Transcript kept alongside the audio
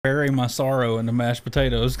bury my sorrow in the mashed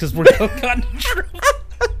potatoes because we're so kind of true.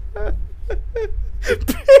 Bury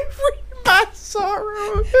my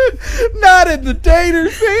sorrow. Not in the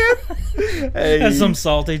taters, man. Hey. That's some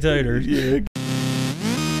salty taters. Yeah.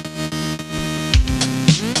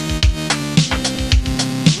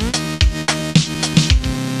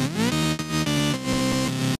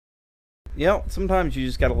 Yeah, sometimes you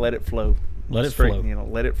just gotta let it flow. Let it flow. You know,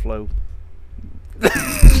 let it flow.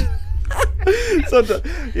 Sometimes,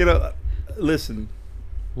 you know, listen.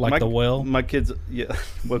 Like the well? My kids, yeah.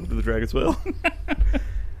 Welcome to the Dragon's Well.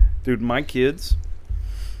 Dude, my kids,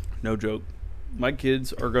 no joke, my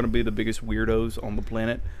kids are going to be the biggest weirdos on the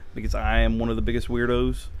planet because I am one of the biggest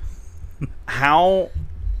weirdos. How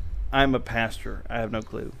I'm a pastor, I have no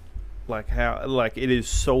clue. Like how, like it is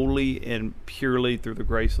solely and purely through the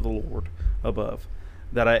grace of the Lord above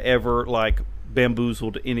that I ever like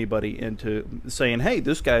bamboozled anybody into saying, hey,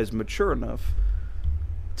 this guy is mature enough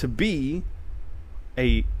to be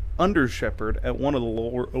a under shepherd at one of the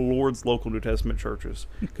Lord's local New Testament churches.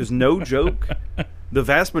 Because no joke, the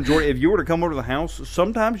vast majority, if you were to come over to the house,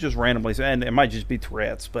 sometimes just randomly, and it might just be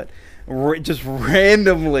Tourette's, but just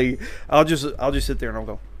randomly, I'll just sit there and I'll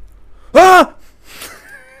go, ah!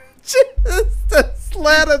 Just as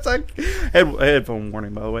loud as I headphone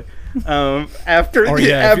warning, by the way. After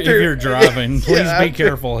if you're driving, please be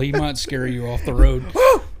careful. He might scare you off the road.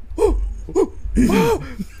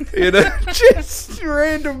 You know, just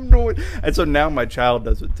random noise. And so now my child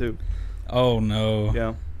does it too. Oh no!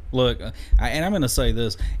 Yeah. Look, and I'm going to say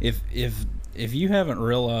this: if you haven't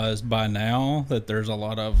realized by now that there's a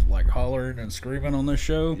lot of like hollering and screaming on this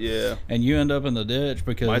show, yeah, and you end up in the ditch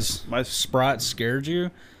because my Sprite scared you,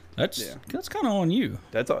 that's kind of on you.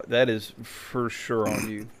 That is for sure on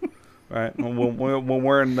you, right? When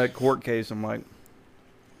we're in that court case, I'm like,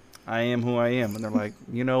 I am who I am, and they're like,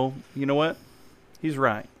 you know what? He's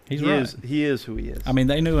right. He is who he is. I mean,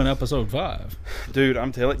 they knew in episode 5. Dude,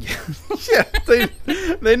 I'm telling you. Yeah,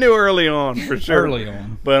 they knew early on, for sure. Early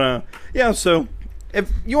on. But, yeah, so,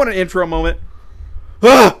 if you want an intro moment,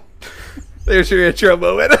 there's your intro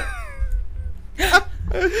moment.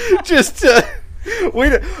 Just,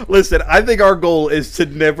 listen, I think our goal is to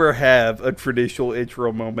never have a traditional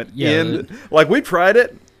intro moment. Yeah. Like, we tried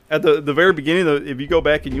it at the very beginning. If you go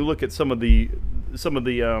back and you look at some of the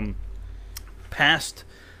past,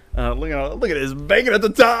 look at this banging at the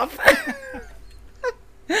top.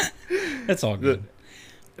 That's all good.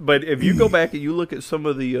 But if you go back and you look at some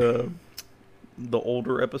of the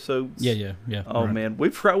older episodes, yeah. Oh right. Man, we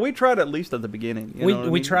tried at least at the beginning.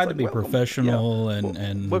 We tried to be professional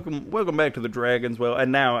and welcome back to the Dragon's Well.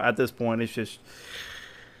 And now at this point, it's just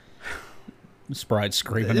Sprite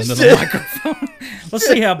screaming into the microphone. Let's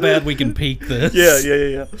see how bad we can peak this.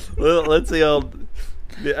 Yeah. Well, let's see how.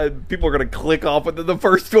 People are going to click off within the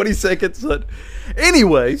first 20 seconds. But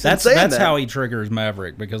anyway, that's how he triggers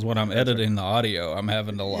Maverick, because when I'm editing the audio, I'm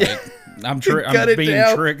having to I'm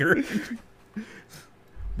being triggered.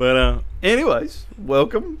 But anyways,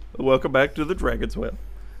 welcome back to the Dragon's Well.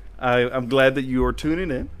 I'm glad that you are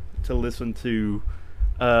tuning in to listen to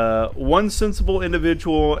one sensible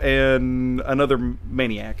individual and another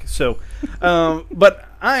maniac. So, but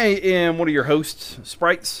I am one of your hosts,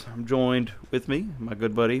 Sprites. I'm joined with me, my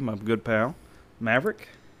good buddy, my good pal, Maverick.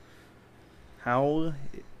 How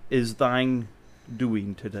is thine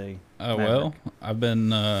doing today? Well, I've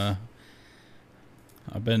been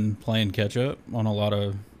playing catch up on a lot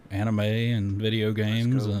of anime and video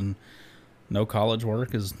games, and no college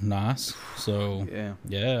work is nice. So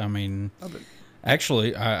yeah, I mean.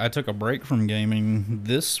 Actually, I took a break from gaming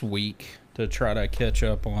this week to try to catch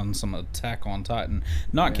up on some Attack on Titan.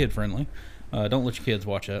 Not kid-friendly. Don't let your kids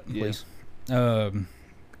watch that, please.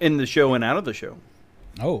 In the show and out of the show.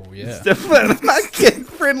 Oh, yeah. It's definitely not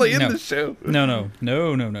kid-friendly in the show. No.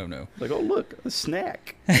 Like, oh, look, a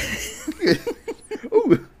snack.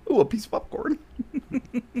 Ooh, a piece of popcorn.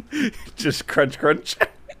 Just crunch.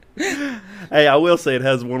 Hey, I will say it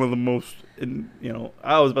has one of the most...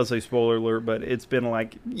 I was about to say spoiler alert, but it's been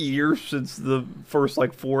like years since the first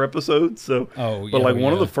like 4 episodes. So,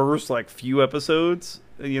 one of the first like few episodes,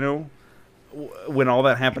 when all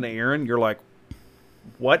that happened to Aaron, you're like,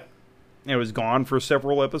 what? And it was gone for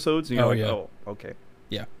several episodes. And you're oh, okay.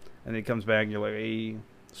 Yeah. And it comes back and you're like, hey,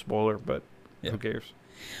 spoiler, but who cares?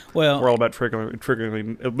 Well, we're all about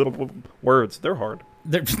triggering little words. They're hard.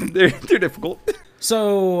 They're difficult.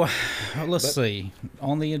 So, let's see.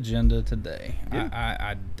 On the agenda today,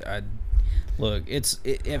 I look.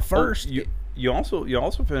 At first. You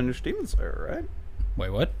also finished Demon Slayer, right?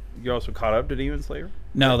 Wait, what? You also caught up to Demon Slayer?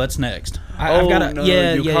 No, that's next.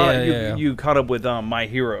 You caught up with My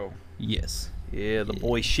Hero. Yes. Yeah, the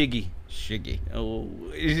boy Shiggy. Shiggy. Oh,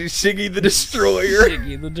 Shiggy the Destroyer.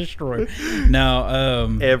 Shiggy the Destroyer. Now,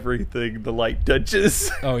 everything the light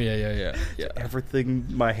touches. Oh, yeah. Everything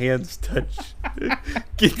my hands touch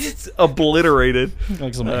gets obliterated.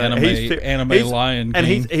 Like some anime Lion King.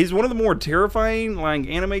 And he's one of the more terrifying like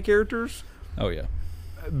anime characters. Oh, yeah.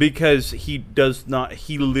 Because he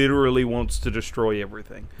literally wants to destroy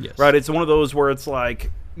everything. Yes. Right? It's one of those where it's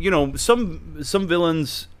like, some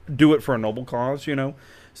villains do it for a noble cause,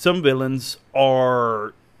 Some villains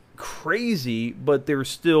are crazy, but there's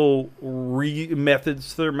still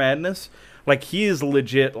methods to their madness. Like he is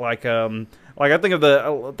legit. Like I think of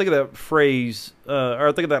that phrase, or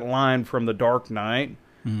I think of that line from The Dark Knight.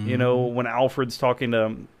 Mm-hmm. When Alfred's talking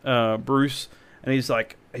to Bruce, and he's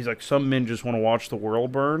like, some men just want to watch the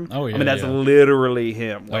world burn. Oh yeah. I mean, that's literally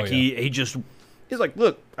him. Like he's like,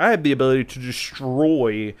 look, I have the ability to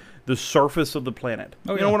destroy the surface of the planet.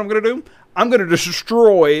 You know what I'm going to do? I'm going to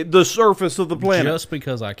destroy the surface of the planet. Just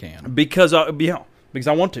because I can. Because I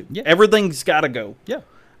want to. Yeah. Everything's got to go. Yeah.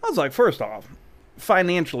 I was like, first off,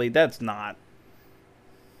 financially, that's not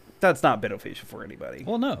beneficial for anybody.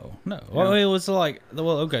 Well, no. Well, it was like,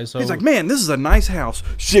 okay, so... He's like, man, this is a nice house.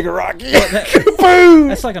 Shigaraki.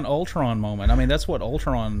 That's like an Ultron moment. I mean, that's what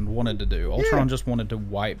Ultron wanted to do. Ultron just wanted to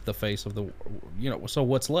wipe the face of the... so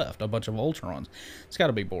what's left? A bunch of Ultrons. It's got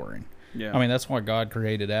to be boring. Yeah. I mean, that's why God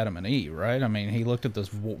created Adam and Eve, right? I mean, he looked at this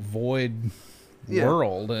void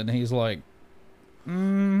world, and he's like,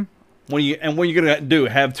 What are you gonna do?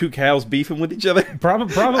 Have two cows beefing with each other?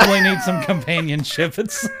 Probably need some companionship.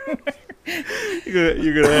 It's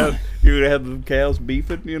you're gonna have the cows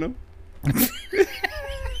beefing, You know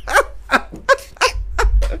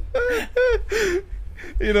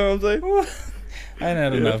what I'm saying? I ain't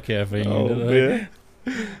had enough caffeine today.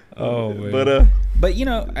 Oh man. But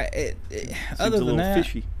other than that,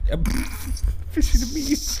 fishy. Fishy to me.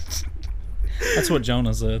 That's what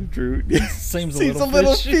Jonah said. True. Seems a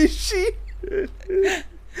little fishy.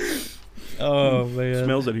 Oh man.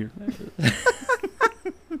 Smells it here.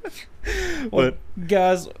 Well,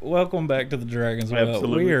 guys, welcome back to the Dragon's Well.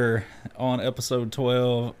 Absolutely. We're on episode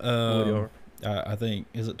 12. We are. I think,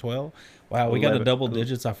 is it 12? Wow, we got a double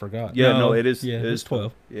digits. I forgot. Yeah, no, it is. Yeah, it is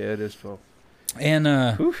 12. Yeah, it is 12. And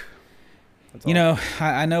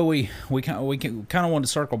I know we kind of wanted to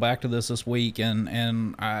circle back to this week,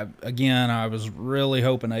 and I was really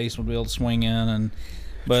hoping Ace would be able to swing in,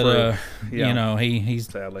 but he's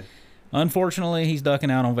sadly, unfortunately, he's ducking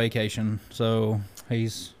out on vacation, so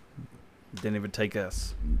he's didn't even take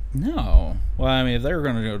us. No, well, I mean, if they were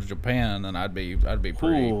going to go to Japan, then I'd be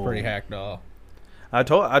pretty hacked off. I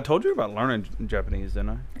told you about learning Japanese,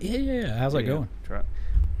 didn't I? Yeah. How's that going? Try.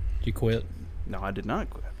 Did you quit? No, I did not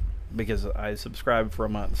quit because I subscribed for a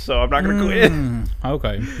month, so I'm not going to quit.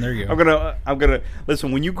 Okay, there you go. I'm gonna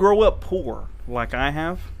listen. When you grow up poor, like I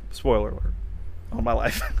have, spoiler alert, all my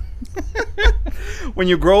life. When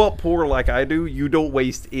you grow up poor, like I do, you don't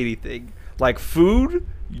waste anything. Like food,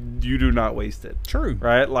 you do not waste it. True.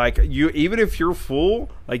 Right? Like even if you're full,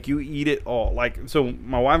 like you eat it all. Like so,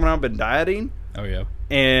 my wife and I have been dieting. Oh yeah.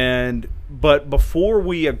 But before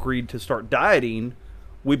we agreed to start dieting,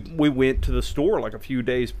 we went to the store like a few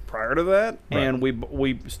days prior to that, right. And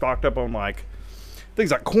we stocked up on like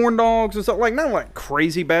things like corn dogs and stuff, like not like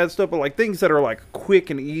crazy bad stuff, but like things that are like quick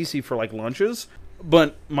and easy for like lunches.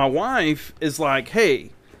 But my wife is like,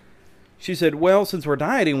 hey, she said, well, since we're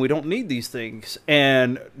dieting, we don't need these things.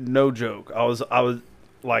 And no joke, I was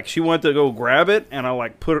like, she went to go grab it, and I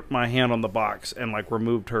like put my hand on the box and like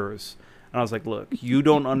removed hers. And I was like, look, you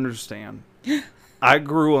don't understand. I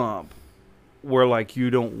grew up where like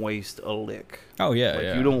you don't waste a lick. Oh yeah, like,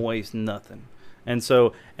 yeah. You don't waste nothing. And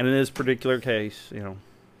so, and in this particular case,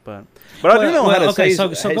 but I do know how to say. So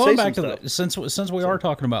going back to since we are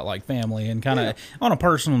talking about like family and kind of on a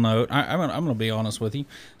personal note, I'm gonna be honest with you.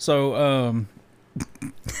 So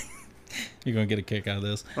you're gonna get a kick out of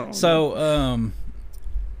this. Oh, so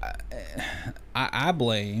I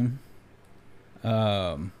blame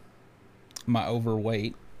my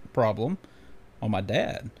overweight problem on my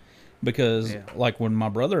dad, because like when my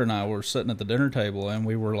brother and I were sitting at the dinner table and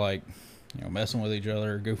we were like, messing with each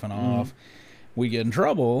other, goofing off, we get in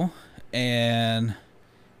trouble, and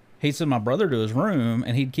he'd send my brother to his room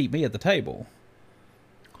and he'd keep me at the table.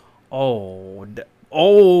 Oh,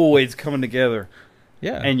 it's coming together.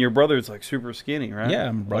 Yeah. And your brother's like super skinny, right? Yeah,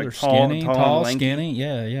 my brother's like tall, skinny.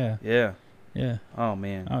 Yeah. Oh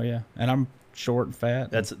man. Oh yeah. And I'm short and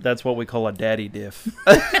fat. That's what we call a daddy diff.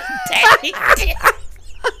 Daddy diff.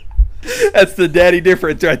 That's the daddy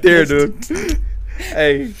difference right there, dude.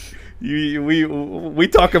 Hey, We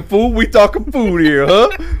talking food? We talking food here, huh?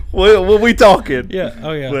 What we talking? Yeah.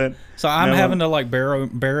 Oh yeah. But so I'm having to like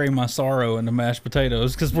bury my sorrow in the mashed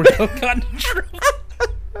potatoes because we're so gotten in trouble.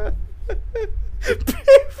 Bury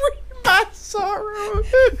my sorrow,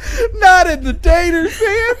 not in the taters,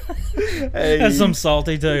 man. Hey, That's some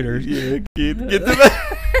salty taters. Yeah, get them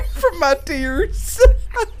from my tears.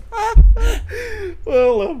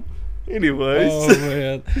 Well, anyways. Oh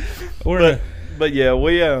man. But yeah,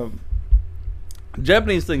 we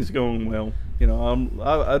Japanese things going well. You know,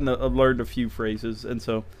 I've learned a few phrases, and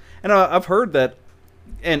I've heard that.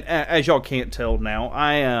 And as y'all can't tell now,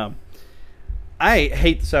 I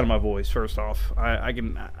hate the sound of my voice. First off,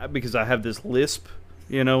 because I have this lisp,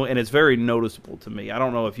 you know, and it's very noticeable to me. I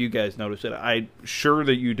don't know if you guys notice it. I'm sure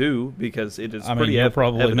that you do because it is. Pretty you'll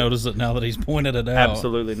probably notice it now that he's pointed it out.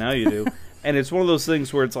 Absolutely, now you do. And it's one of those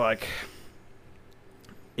things where it's like,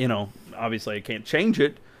 you know, obviously I can't change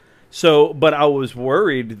it. So, but I was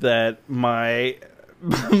worried that my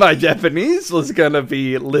Japanese was gonna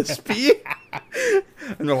be lispy,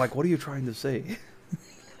 and they're like, "What are you trying to say?"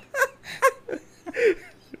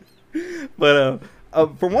 But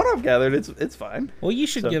from what I've gathered, it's fine. Well, you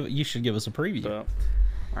should give us a preview. All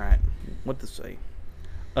right, what to say?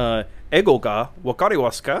 Ego ga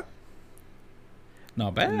wakariwasu ka?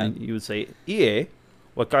 Not bad. You would say "ie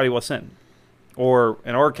wakariwasen," or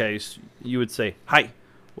in our case, you would say "Hai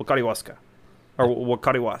wakariwasu ka," or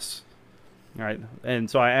 "wakariwasu." All right, and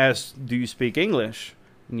so I asked, "Do you speak English?"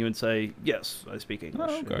 And you would say, "Yes, I speak English."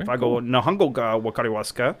 Oh, okay, if I go "Nihongo ga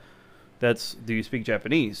wakariwasu ka," that's "Do you speak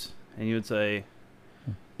Japanese?" And you would say,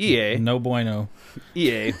 "Ie no bueno.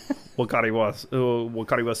 ie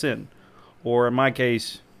wakariwasen," or in my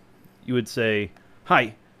case, you would say,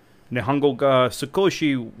 "Hai Nihongo ga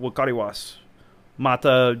sukoshi wakariwasu.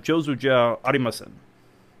 Mata jozu ja arimasen."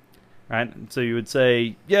 Right? So you would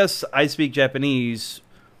say, "Yes, I speak Japanese,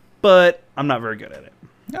 but I'm not very good at it."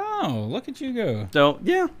 Oh, look at you go. So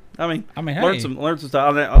yeah, I mean, hey. learn some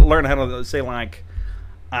stuff. I learned how to say like,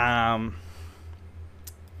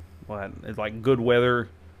 what? It's like good weather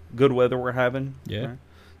we're having. Yeah. Right?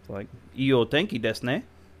 It's like iyo tenki desu ne,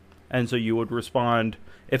 and so you would respond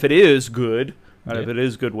if it is good. Right? Yeah. If it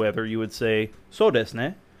is good weather, you would say "so desu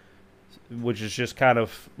ne," which is just kind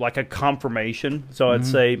of like a confirmation. So I'd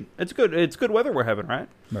say it's good weather we're having, right?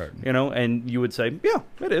 Right. You know, and you would say, yeah,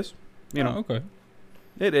 it is. You know, okay.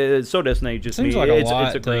 It is. So desu ne just seems me. like a It's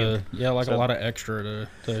lot. a great, a lot of extra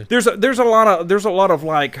to. There's a lot of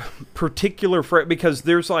like particular because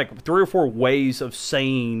there's like 3 or 4 ways of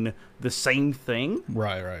saying the same thing.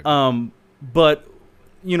 Right. But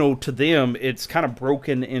you know, to them, it's kind of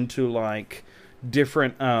broken into like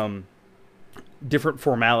different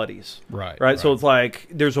formalities. Right. So it's like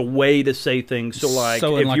there's a way to say things. So like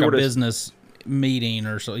in if like you a were to, business meeting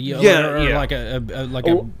or so, like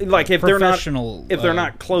if professional, they're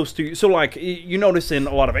not close to you. So like you notice in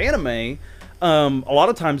a lot of anime, a lot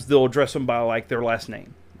of times they'll address them by like their last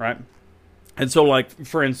name, right? And so like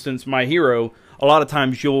for instance, My Hero, a lot of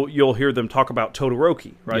times you'll hear them talk about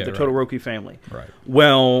Todoroki, right? The Todoroki family. Right.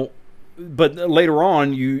 Well, but later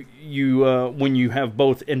on, you when you have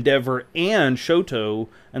both Endeavor and Shoto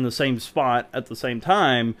in the same spot at the same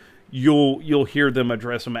time, you'll hear them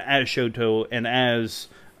address them as Shoto and as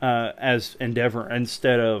Endeavor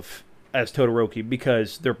instead of as Todoroki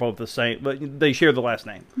because they're both the same, but they share the last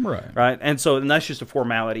name, right? And that's just a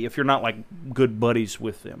formality if you're not like good buddies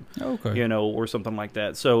with them, okay, you know, or something like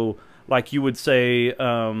that. So like you would say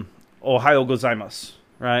 "Ohayo gozaimasu,"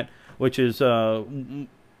 right, which is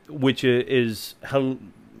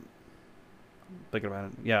thinking about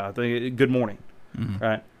it. Yeah, I think good morning,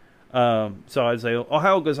 right? So I'd say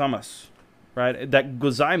 "Ohayo gozaimasu," right? That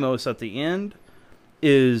gozaimasu at the end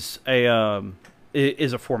is a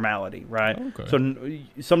formality, right? Okay. So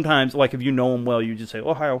sometimes, like if you know them well, you just say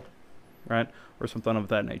 "Ohayo," right, or something of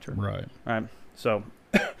that nature, right? So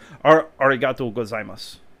 "Arigatou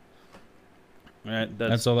gozaimasu," right?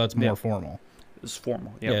 That's more formal. It's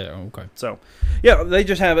formal. Yeah. Okay. So, yeah, they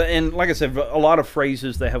just have, and like I said, a lot of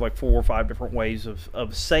phrases, they have like 4 or 5 different ways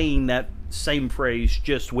of saying that same phrase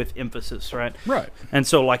just with emphasis, right? Right. And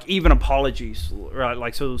so, like, even apologies, right?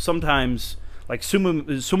 Like, so sometimes, like,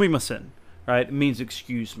 sumimasen, right, it means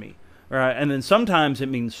excuse me, right? And then sometimes it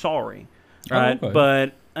means sorry, right? Oh, okay.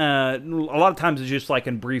 But a lot of times it's just like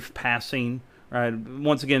in brief passing, right?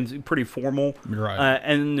 Once again, it's pretty formal. Right.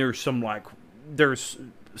 And there's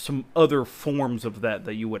some other forms of that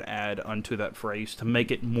you would add onto that phrase to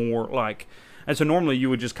make it more like, and so normally you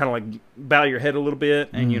would just kind of like bow your head a little bit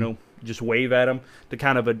and you know just wave at them to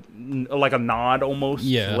kind of like a nod almost,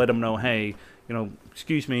 to let them know, hey, you know,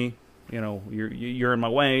 excuse me, you're in my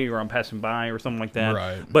way, or I'm passing by, or something like that.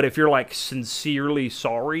 Right. But if you're like sincerely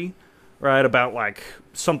sorry, right, about like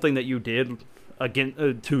something that you did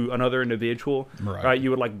again to another individual, right, you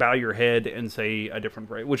would like bow your head and say a different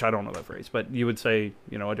phrase, which I don't know that phrase, but you would say,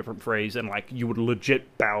 a different phrase, and like you would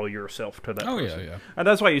legit bow yourself to that person. Yeah. And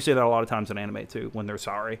that's why you see that a lot of times in anime too, when they're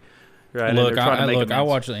sorry. Right? Look, I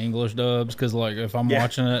watch the English dubs because, like, if I'm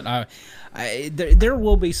watching it, there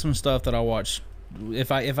will be some stuff that I watch.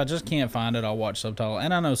 If I just can't find it, I'll watch subtitles,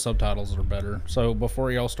 and I know subtitles are better. So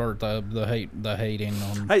before y'all start the hating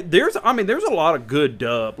on, hey, there's a lot of good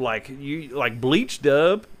dub. Like Bleach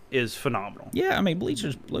dub is phenomenal. Yeah, I mean Bleach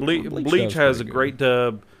has a great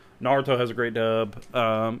dub. Naruto has a great dub.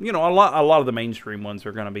 A lot of the mainstream ones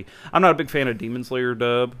are going to be. I'm not a big fan of Demon Slayer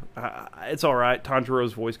dub. It's all right.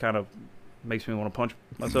 Tanjiro's voice kind of makes me want to punch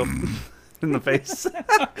myself in the face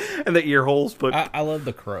and the ear holes. But I love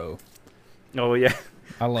the crow. Oh yeah,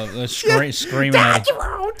 I love the screaming at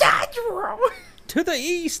Tanjiro! To the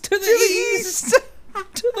east, to the east,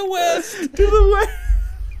 to the west, to the west.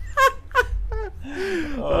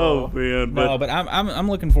 Oh man! But I'm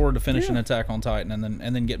looking forward to finishing Attack on Titan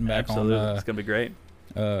and then getting back on. It's gonna be great.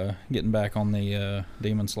 Getting back on the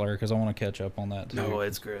Demon Slayer because I want to catch up on that too. No,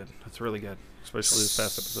 it's good. It's really good, especially this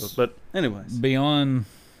past episode. But anyways, beyond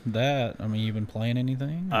that, I mean, you've been playing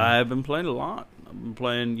anything? Or? I've been playing a lot. I've been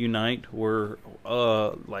playing Unite. We're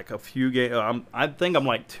like a few games. I think I'm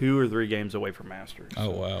like 2 or 3 games away from Masters. Oh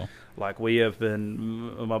wow! Like we have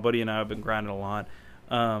been, my buddy and I have been grinding a lot.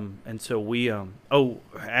 And so we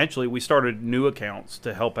actually we started new accounts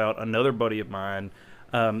to help out another buddy of mine.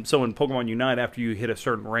 So in Pokemon Unite, after you hit a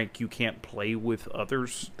certain rank, you can't play with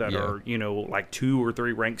others that are, like 2 or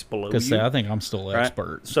 3 ranks below you. Because I think I'm still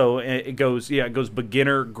expert. So it goes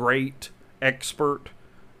beginner, great, expert,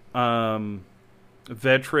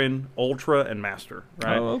 veteran, ultra, and master,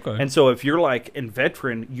 right? Oh, okay. And so if you're like in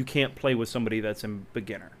veteran, you can't play with somebody that's in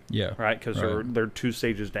beginner. Yeah. Right? Because they're 2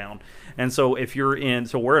 stages down. And so if you're in,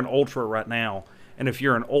 so we're in ultra right now. And if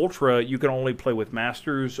you're an ultra, you can only play with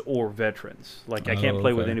masters or veterans. Like I can't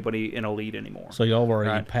play with anybody in elite anymore. So y'all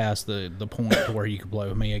already passed the point to where you could play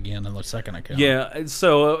with me again in the second account. Yeah.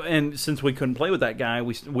 So and since we couldn't play with that guy,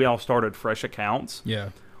 we all started fresh accounts. Yeah.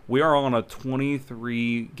 We are on a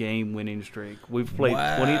 23 game winning streak. We've played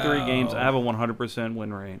 23 games. I have a 100%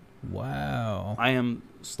 win rate. Wow. I am,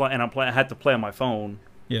 and I had to play on my phone.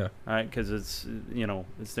 Yeah. Right, because it's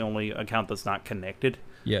it's the only account that's not connected.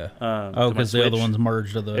 Yeah. Because the other one's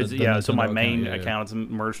merged to the so my main account is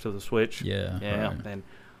merged to the Switch. Yeah. Yeah. Right. And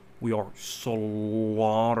we are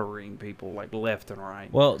slaughtering people like left and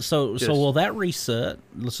right. Well, so will that reset?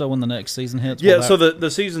 So when the next season hits? Yeah. So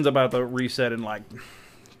the season's about to reset in like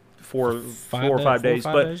 4 or 5 days.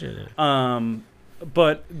 But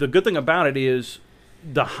the good thing about it is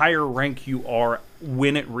the higher rank you are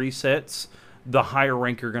when it resets, the higher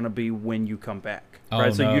rank you're going to be when you come back.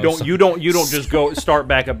 Right, so you don't just go start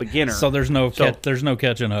back a beginner. So there's no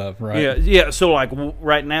catching up, right? Yeah. So like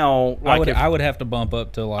right now, like I would have to bump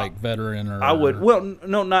up to like veteran or I would. Well,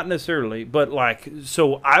 no, not necessarily, but like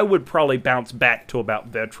so I would probably bounce back to about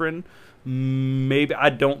veteran. Maybe I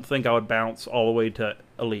don't think I would bounce all the way to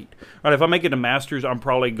elite. Right, if I make it to masters, I'm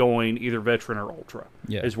probably going either veteran or ultra.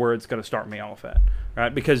 Yeah, is where it's going to start me off at.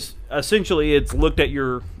 Right, because essentially it's looked at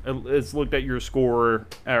your score,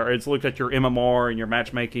 or it's looked at your MMR and your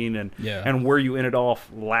matchmaking and where you ended off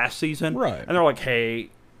last season. Right, and they're like, hey,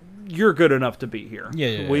 you're good enough to be here.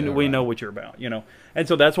 Yeah, we know what you're about, And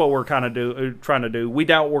so that's what we're kind of trying to do. We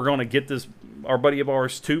doubt we're going to get our buddy of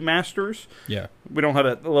ours to masters. Yeah, we don't have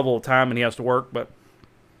that level of time, and he has to work, but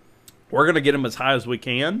we're going to get him as high as we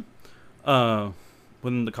can,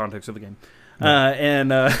 within the context of the game,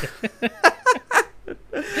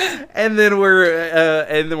 and then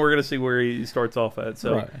we're gonna see where he starts off at.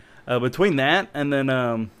 So between that and then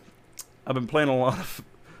I've been playing a lot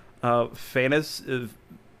of Fantasy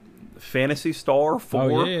Star 4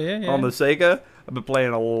 on the Sega. I've been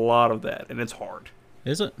playing a lot of that, and it's hard.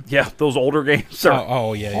 Is it? Yeah, those older games are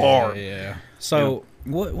hard. Yeah. So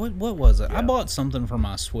what was it? Yeah. I bought something for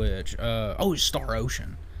my Switch. Star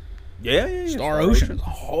Ocean. Yeah. Star Ocean is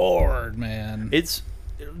hard, man. It's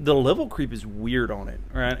the level creep is weird on it,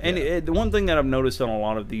 right? And the one thing that I've noticed on a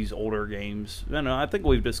lot of these older games, I think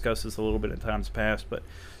we've discussed this a little bit in times past, but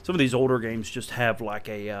some of these older games just have like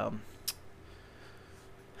a.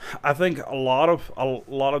 I think a lot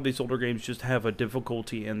of these older games just have a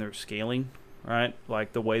difficulty in their scaling, right?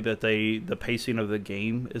 Like the way that the pacing of the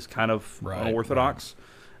game is kind of unorthodox,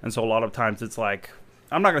 and so a lot of times it's like,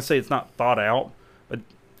 I'm not gonna say it's not thought out, but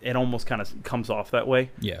it almost kind of comes off that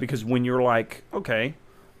way. Yeah. Because when you're like, okay,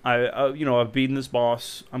 I've beaten this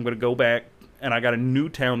boss. I'm going to go back, and I got a new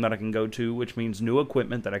town that I can go to, which means new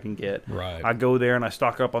equipment that I can get. Right. I go there and I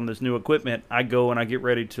stock up on this new equipment. I go and I get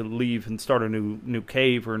ready to leave and start a new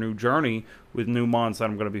cave or a new journey with new mons that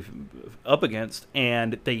I'm going to be up against,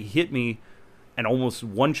 and they hit me and almost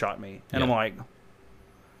one-shot me. And I'm like,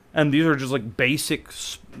 and these are just like basic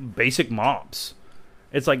mobs.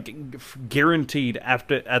 It's like guaranteed at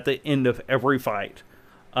the end of every fight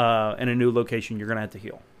in a new location, you're going to have to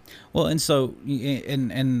heal. Well, and so,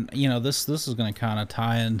 and you know, this is going to kind of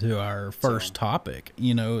tie into our first topic,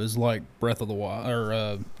 you know, is like Breath of the Wild,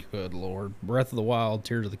 or, good Lord, Breath of the Wild,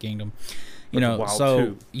 Tears of the Kingdom. You know,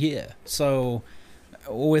 so, yeah, so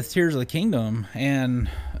with Tears of the Kingdom, and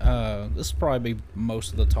this will probably be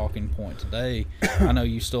most of the talking point today. I know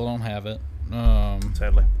you still don't have it.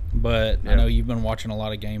 Sadly. But I know you've been watching a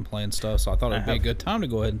lot of gameplay and stuff, so I thought it'd be a good time to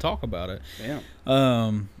go ahead and talk about it. Yeah.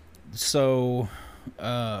 So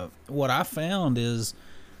what I found is,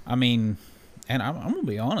 I mean, and I'm gonna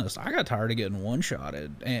be honest, I got tired of getting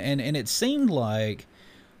one-shotted, and it seemed like,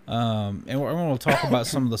 and we're gonna talk about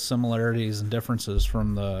some of the similarities and differences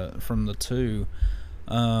from the two,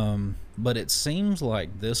 but it seems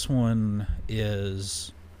like this one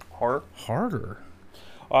is harder.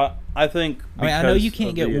 I think. I mean, I know you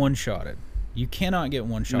can't get one-shotted. You cannot get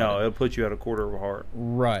one-shotted. No, it'll put you at a quarter of a heart.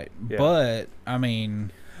 Right, but I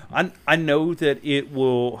mean, I know that it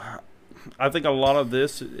will. I think a lot of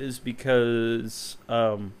this is because,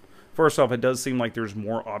 first off, it does seem like there's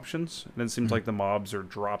more options, and it seems like the mobs are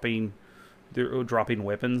dropping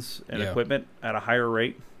weapons and equipment at a higher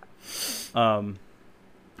rate.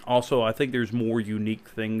 Also, I think there's more unique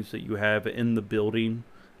things that you have in the building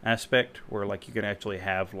aspect, where like you can actually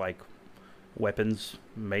have like weapons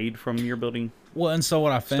made from your building. Well, and so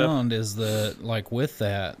what I found is that like with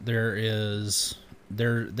that there is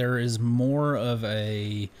more of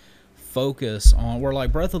a focus on where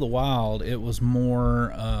like Breath of the Wild, it was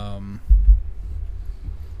more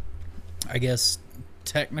I guess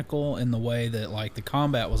technical in the way that like the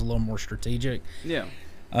combat was a little more strategic. Yeah.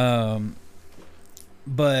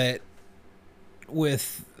 But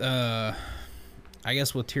with I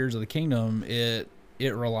guess with Tears of the Kingdom, it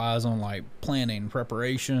relies on like planning,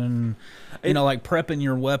 preparation, you know, like prepping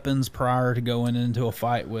your weapons prior to going into a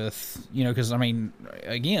fight with, you know, because I mean,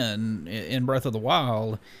 again, in Breath of the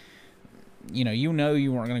Wild, you know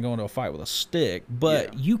you weren't going to go into a fight with a stick,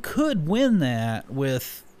 but you could win that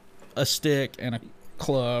with a stick and a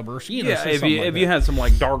club, or you know, if you had some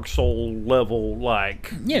like Dark Soul level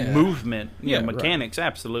like movement, mechanics, right.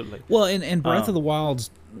 Absolutely. Well, in Breath of the Wild's,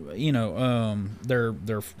 you know, they're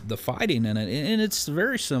the fighting in it, and it's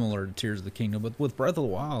very similar to Tears of the Kingdom, but with Breath of the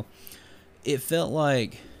Wild, it felt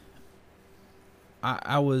like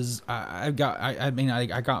I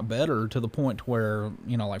got better to the point where,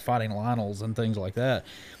 you know, like fighting Lionels and things like that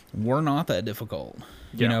were not that difficult.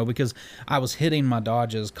 You know, because I was hitting my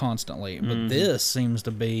dodges constantly, but this seems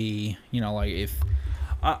to be, you know, like if,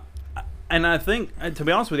 and I think, to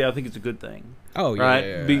be honest with you, I think it's a good thing. Oh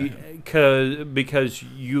yeah, right? Because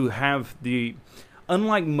you have the,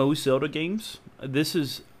 unlike most Zelda games, this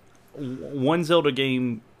is one Zelda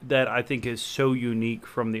game that I think is so unique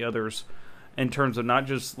from the others in terms of not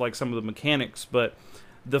just like some of the mechanics, but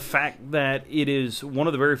the fact that it is one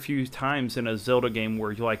of the very few times in a Zelda game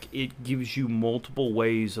where it gives you multiple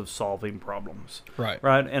ways of solving problems. Right.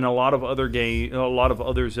 And a lot of other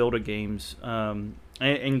Zelda games,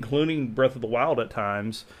 including Breath of the Wild at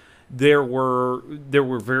times, there were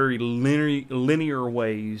very linear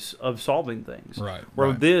ways of solving things. Right.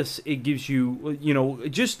 Where this, it gives you, you know,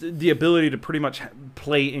 just the ability to pretty much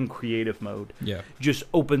play in creative mode. Yeah. Just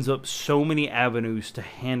opens up so many avenues to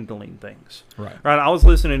handling things. Right. I was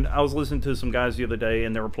listening to some guys the other day,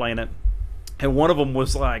 and they were playing it, and one of them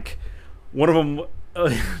was kind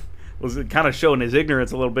of showing his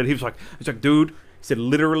ignorance a little bit. He's like, dude, he said,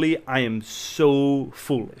 literally, I am so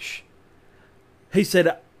foolish. He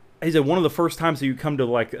said, one of the first times that you come to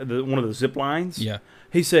like one of the zip lines,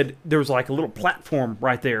 he said there's like a little platform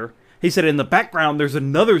right there. He said in the background there's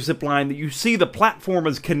another zip line that you see the platform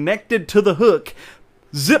is connected to the hook.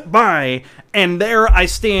 Zip by, and there I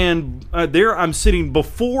stand. There I'm sitting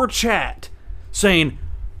before chat, saying,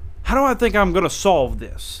 "How do I think I'm going to solve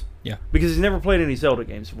this?" Yeah, because he's never played any Zelda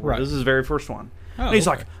games before. Right. This is his very first one. Oh, and he's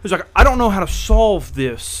like, I don't know how to solve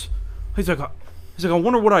this. He's like, I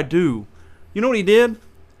wonder what I do. You know what he did?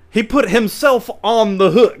 He put himself on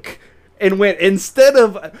the hook and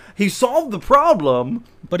he solved the problem.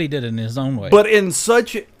 But he did it in his own way. But in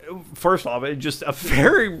such first off, it's just a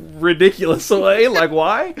very ridiculous way. Like,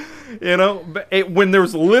 why? You know, when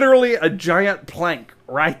there's literally a giant plank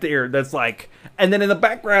right there that's like, and then in the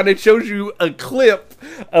background it shows you a clip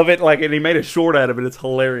of it, like, and he made a short out of it. It's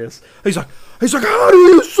hilarious. He's like, how do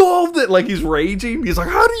you solve it? Like, he's raging. He's like,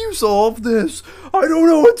 how do you solve this? I don't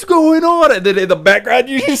know what's going on. And then in the background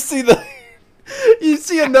you just see you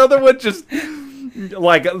see another one just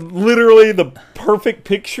like literally the perfect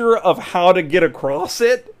picture of how to get across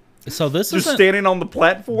it. So this is just standing on the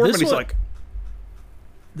platform, and he's like,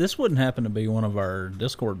 this wouldn't happen to be one of our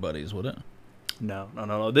Discord buddies, would it?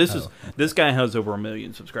 No. This guy has over 1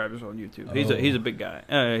 million subscribers on YouTube. He's a big guy.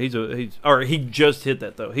 He just hit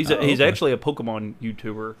that though. He's actually a Pokemon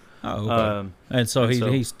YouTuber. Oh, okay. And so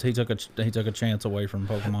he took a chance away from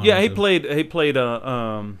Pokemon. Yeah, he played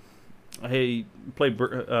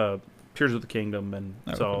Tears of the Kingdom, and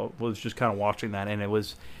so was just kind of watching that, and it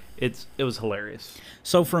was hilarious.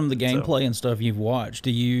 So from the gameplay and stuff you've watched,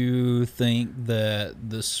 do you think that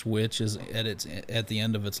the Switch is at the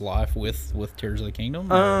end of its life with Tears of the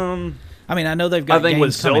Kingdom? I mean, I know they've got. I think games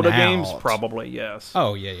with Zelda coming games, out. probably yes.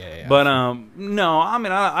 Oh yeah. But no, I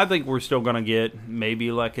mean, I think we're still gonna get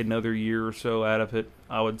maybe like another year or so out of it.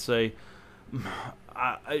 I would say.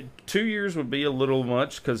 2 years would be a little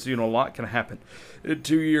much because a lot can happen in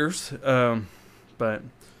 2 years. But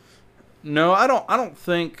no, I don't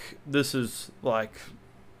think this is like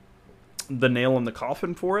the nail in the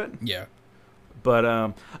coffin for it. Yeah.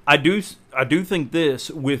 But I do think this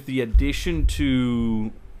with the addition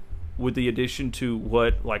to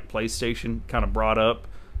what like PlayStation kind of brought up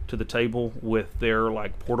to the table with their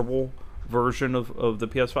like portable version of the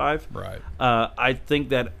PS5. Right. I think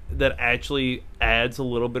that actually adds a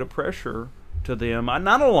little bit of pressure to them.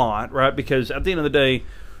 Not a lot, right? Because at the end of the day,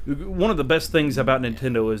 one of the best things about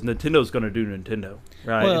Nintendo is Nintendo's going to do Nintendo,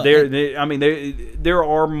 right? Well, there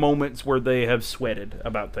are moments where they have sweated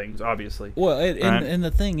about things, obviously. Well, and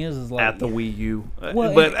the thing is like at the Wii U.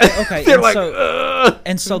 Well, but okay, they're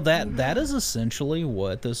so that is essentially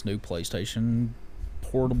what this new PlayStation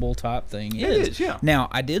portable type thing is. It is, yeah. Now,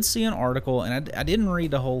 I did see an article, and I didn't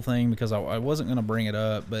read the whole thing because I wasn't going to bring it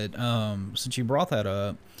up, but since you brought that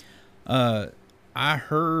up, I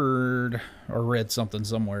heard or read something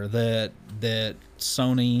somewhere that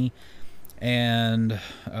Sony and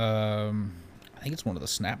I think it's one of the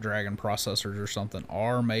Snapdragon processors or something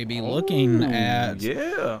are maybe looking at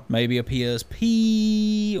maybe a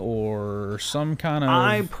PSP or some kind of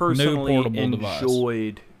I personally new portable device.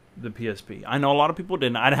 Enjoyed the PSP. I know a lot of people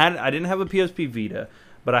didn't. I didn't have a PSP Vita,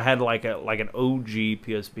 but I had like an OG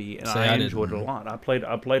PSP, and I enjoyed it a lot. I played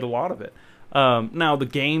a lot of it. Now the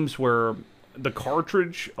games were the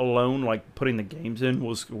cartridge alone, like putting the games in,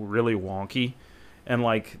 was really wonky, and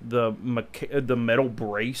like the metal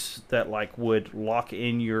brace that like would lock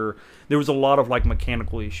in your. There was a lot of like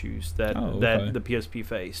mechanical issues that the PSP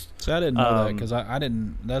faced. So I didn't know that because I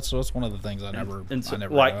didn't. That's one of the things I never. So, I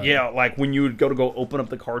never like had. like when you would go open up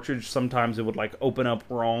the cartridge, sometimes it would like open up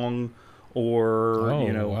wrong, or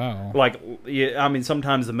wow. like I mean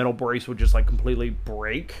sometimes the metal brace would just like completely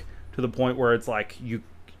break to the point where it's like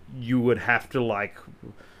you would have to like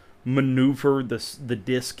maneuver the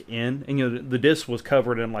disc in, and the disc was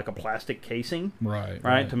covered in like a plastic casing,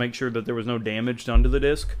 right, to make sure that there was no damage done to the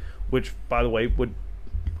disc, which by the way would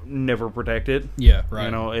never protect it. Yeah,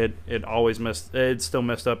 right. It always it's still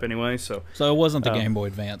messed up anyway. So it wasn't the Game Boy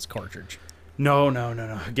Advance cartridge. No.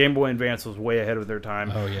 Game Boy Advance was way ahead of their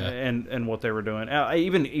time. Oh yeah, and what they were doing.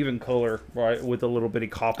 Even Color, right, with the little bitty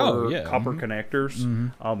copper connectors. Mm-hmm.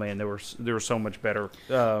 Oh man, they were so much better.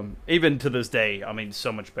 Even to this day, I mean,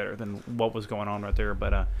 so much better than what was going on right there.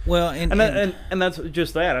 But well, and that's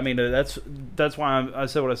just that. I mean, that's why I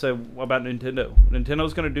said what I said about Nintendo.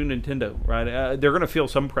 Nintendo's going to do Nintendo, right? They're going to feel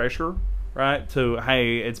some pressure. Right, to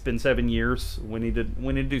hey, it's been 7 years. We need to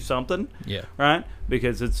do something. Yeah. Right,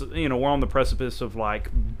 because it's we're on the precipice of like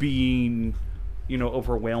being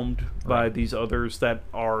overwhelmed by these others that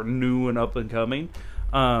are new and up and coming,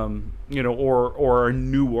 or are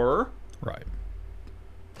newer. Right.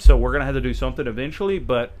 So we're gonna have to do something eventually,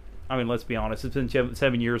 but. I mean, let's be honest. It's been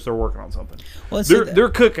 7 years. They're working on something. Well, they're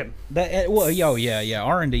cooking.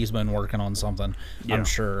 R&D's been working on something. Yeah. I'm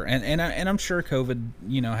sure, and I'm sure COVID,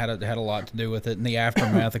 had a lot to do with it, and the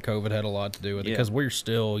aftermath of COVID had a lot to do with it because we're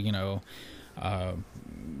still, a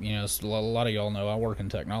lot of y'all know I work in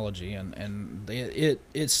technology, and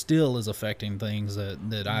it still is affecting things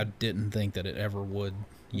that I didn't think that it ever would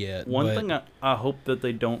yet. One thing I hope that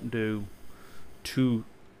they don't do too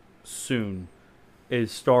soon is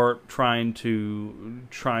start trying to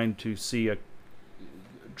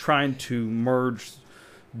merge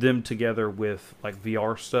them together with like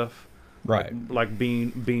VR stuff, right? Like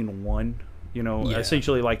being one. You know,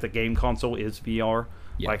 essentially like the game console is VR,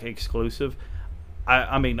 like exclusive.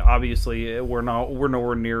 I mean, obviously we're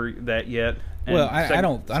nowhere near that yet. And well, I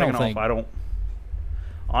don't think.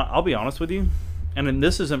 I'll be honest with you, and then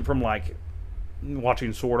this isn't from like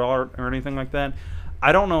watching Sword Art or anything like that.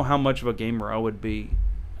 I don't know how much of a gamer I would be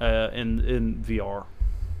in VR.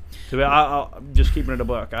 So I'm just keeping it a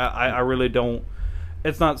buck. I really don't.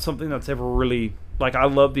 It's not something that's ever really like. I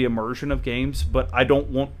love the immersion of games, but I don't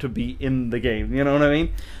want to be in the game. You know what I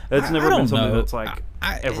mean? It's never been something that's like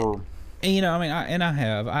ever. You know, I mean,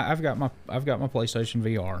 I've got my PlayStation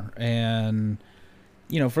VR, and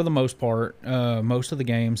you know, for the most part, most of the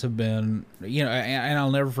games have been, you know, and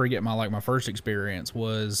I'll never forget my first experience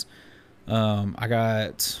was, I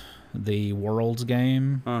got the Worlds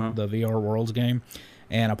game, the VR Worlds game,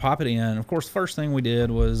 and I pop it in. Of course, the first thing we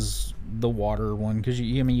did was the water one, because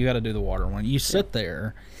you got to do the water one. You sit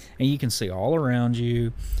there, and you can see all around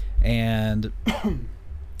you, and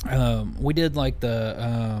we did like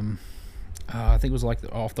the. I think it was like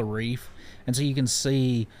off the reef, and so you can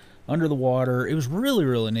see under the water. It was really,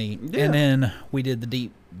 really neat. Yeah. And then we did the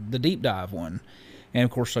deep dive one, and of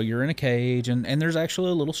course, so you're in a cage, and there's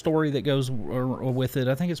actually a little story that goes with it.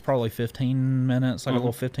 I think it's probably 15 minutes, like a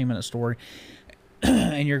little 15-minute story,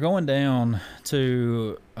 and you're going down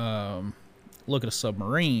to look at a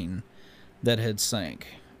submarine that had sank,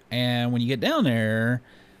 and when you get down there,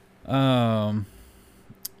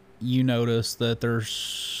 you notice that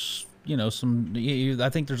there's, you know, I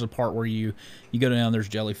think there's a part where you go down, there's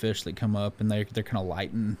jellyfish that come up, and they're kind of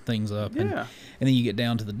lighting things up. Yeah. And then you get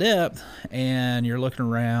down to the depth, and you're looking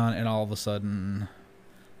around, and all of a sudden,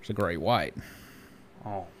 there's a great white.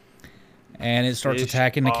 Oh. And it starts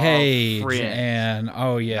attacking the cage. And,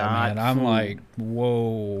 oh, yeah, man. I'm like,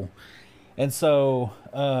 whoa. And so,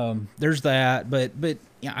 there's that. But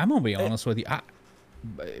yeah, I'm going to be honest with you.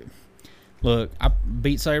 Look,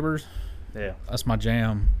 Beat Sabers, that's my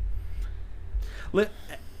jam.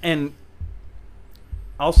 And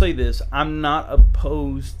I'll say this: I'm not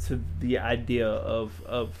opposed to the idea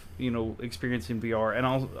of you know, experiencing VR. And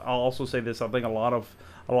I'll also say this: I think a lot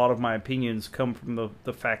of my opinions come from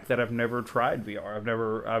the fact that I've never tried VR.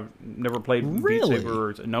 I've never played Beat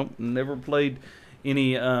Saber. Nope, never played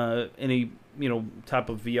any you know, type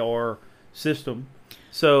of VR system.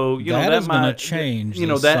 So you know, that might change. You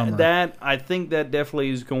know, that I think that definitely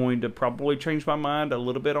is going to probably change my mind a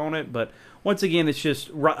little bit on it. But once again, it's just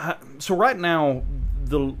so right now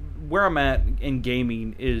where I'm at in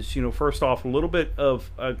gaming is, you know, first off, a little bit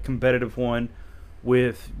of a competitive one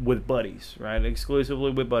with buddies, right?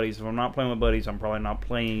 Exclusively with buddies. If I'm not playing with buddies, I'm probably not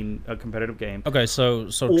playing a competitive game. Okay, so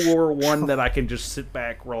or one that I can just sit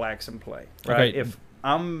back, relax, and play. Right? Okay. If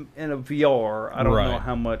I'm in a VR, I don't know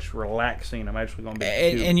how much relaxing I'm actually going to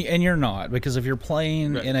be doing. And you're not, because if you're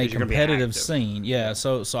playing in a competitive scene,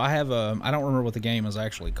 so I have I don't remember what the game is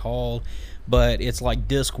actually called, but it's like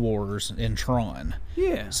Disc Wars in Tron.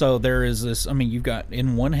 Yeah. So there is this. I mean, you've got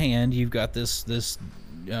in one hand, you've got this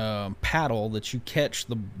paddle that you catch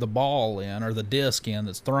the ball in, or the disc in,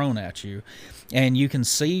 that's thrown at you, and you can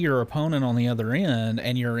see your opponent on the other end,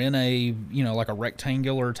 and you're in a, you know, like a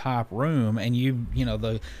rectangular type room, and you know,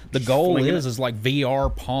 the goal is like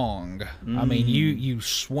VR Pong. I mean, you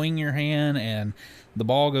swing your hand, and the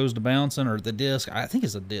ball goes to bouncing, or the disc, I think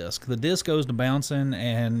it's a disc. The disc goes to bouncing,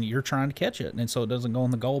 and you're trying to catch it, and so it doesn't go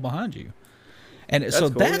in the goal behind you. And that's cool,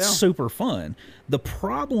 that's super fun. The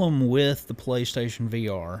problem with the PlayStation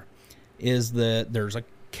VR is that there's a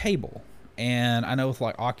cable. And I know with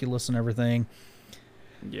like Oculus and everything.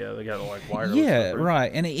 Yeah, they got like wireless. Yeah,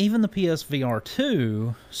 right. And even the PSVR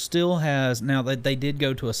 2 still has, now they did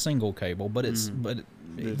go to a single cable, but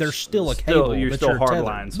there's still a cable. You're still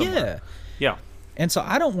hardline somewhere. Yeah. And so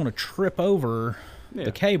I don't want to trip over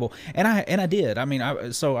the cable, and I did. I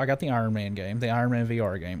mean, so I got the Iron Man game, the Iron Man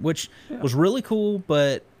VR game, which was really cool.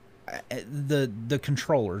 But the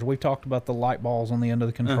controllers, we've talked about the light balls on the end of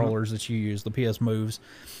the controllers that you use, the PS Moves,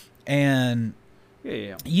 and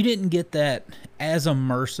you didn't get that as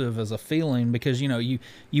immersive as a feeling, because you know you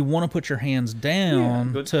want to put your hands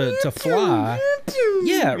down to fly.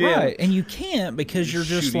 Right, and you can't, because you're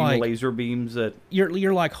just shooting like laser beams at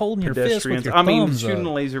you're like holding your fist with your thumbs shooting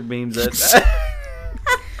laser beams at.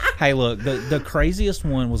 Hey, look, the craziest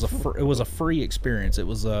one was it was a free experience. It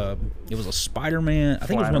was a Spider-Man. I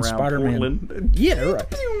think it was when Spider-Man. Portland. Yeah, right.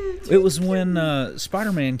 It was when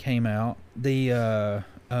Spider-Man came out. The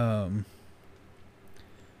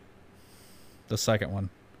second one.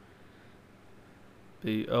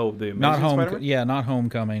 The Amazing not Spider-Man? Yeah, not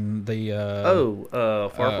Homecoming. The Far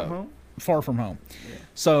From Home. Far From Home. Yeah.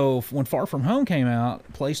 So when Far From Home came out,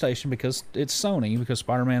 PlayStation, because it's Sony, because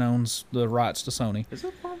Spider-Man owns the rights to Sony. Is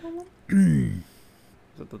it Far From Home?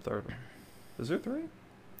 Is it the third one? Is there 3?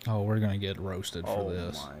 Oh, we're going to get roasted for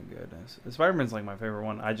this. Oh, my goodness. Spider-Man's like my favorite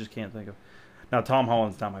one. I just can't think of... Now, Tom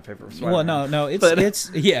Holland's not my favorite Spider-Man. Well, no,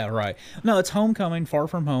 it's yeah, right. No, it's Homecoming, Far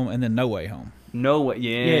From Home, and then No Way Home. No Way,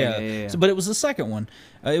 yeah. So, but it was the second one.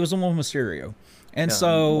 It was the one with Mysterio. And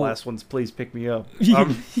so... The last one's Please Pick Me Up.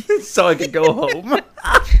 So I could go home.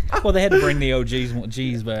 Well, they had to bring the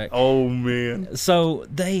OGs back. Oh, man. So,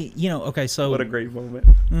 they, okay, so... What a great moment.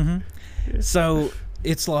 Mm-hmm. Yeah. So,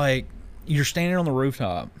 it's like, you're standing on the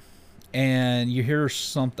rooftop, and you hear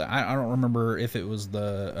something. I don't remember if it was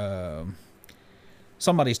the...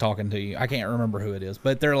 somebody's talking to you. I can't remember who it is.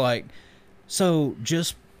 But they're like, so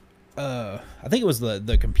just... I think it was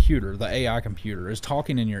the computer, the AI computer, is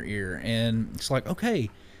talking in your ear, and it's like, okay,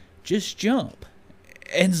 just jump.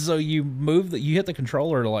 And so you you hit the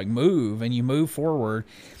controller to like move, and you move forward,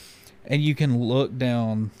 and you can look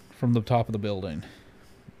down from the top of the building.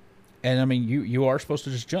 And I mean, you are supposed to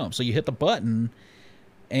just jump. So you hit the button,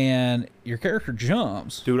 and your character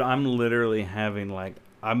jumps. Dude, I'm literally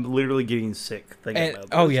getting sick thinking about this.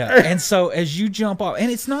 Oh, yeah. And so as you jump off,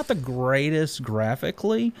 and it's not the greatest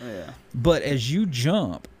graphically, but as you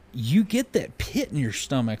jump, you get that pit in your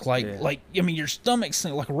stomach. Your stomach's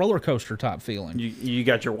like a roller coaster type feeling. You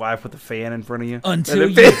got your wife with a fan in front of you? Until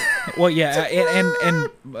you... Well, yeah. And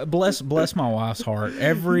bless my wife's heart.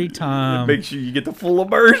 Every time... Make sure you get the full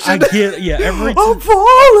immersion. I get... Yeah, every time... I'm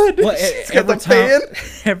falling! Well,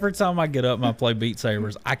 every time I get up and I play Beat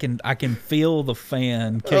Sabers, I can feel the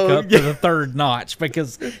fan kick up to the third notch,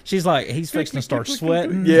 because she's like, he's fixing to start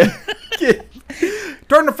sweating. Yeah.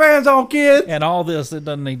 Turn the fans on, kids. And all this, it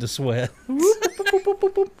doesn't need to sweat.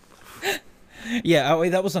 Yeah,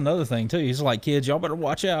 that was another thing too. He's like, kids, y'all better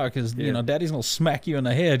watch out, because Daddy's gonna smack you in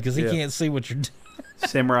the head because he can't see what you're doing.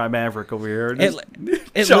 Samurai Maverick over here, just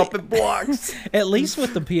chopping blocks. At least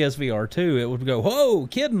with the PSVR 2, it would go, whoa,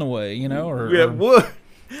 kid in the way, would.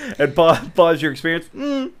 And pause your experience.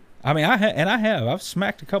 I mean, I've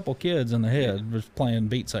smacked a couple kids in the head just playing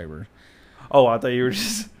Beat Saber. Oh, I thought you were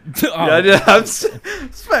just... I've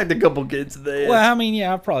smacked a couple kids in the head. Well, I mean,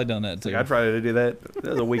 yeah, I've probably done that too. I try to do that.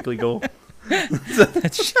 That's a weekly goal.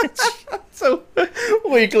 So,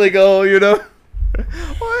 weekly goal, Hey, look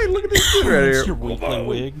at this kid right here. It's your weekly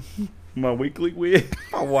wig. My weekly wig.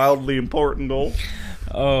 My wildly important goal.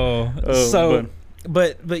 But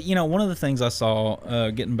one of the things I saw,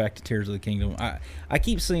 getting back to Tears of the Kingdom, I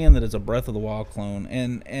keep seeing that it's a Breath of the Wild clone,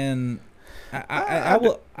 and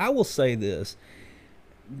I will say this: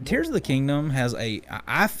 Tears of the Kingdom has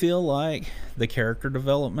I feel like the character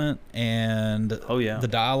development and the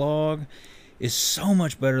dialogue is so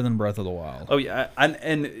much better than Breath of the Wild. Oh yeah,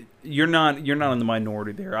 and you're not in the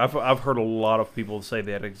minority there. I've heard a lot of people say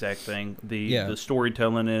that exact thing. The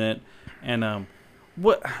storytelling in it, and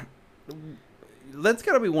that's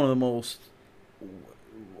got to be one of the most.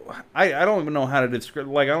 I don't even know how to describe.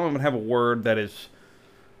 Like, I don't even have a word that is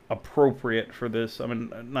appropriate for this. I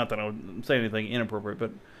mean, not that I'm saying anything inappropriate,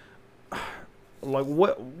 but like,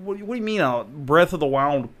 what do you mean a Breath of the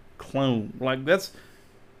Wild clone? Like, that's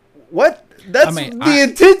the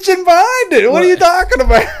intention behind it. What are you talking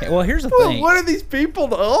about? Well, here's the thing. What are these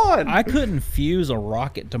people on? I couldn't fuse a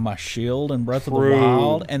rocket to my shield in Breath of the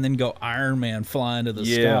Wild and then go Iron Man flying to the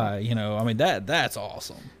sky. I mean, that's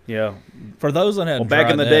awesome. Yeah. For those that had back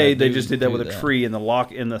in the day, they just did that with a tree and the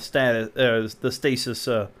lock in the status, the stasis.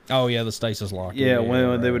 The stasis lock. Yeah,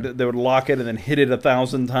 when they would lock it and then hit it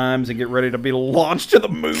 1,000 times and get ready to be launched to the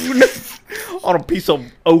moon on a piece of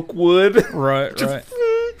oak wood. Right.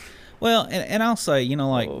 Well, and I'll say,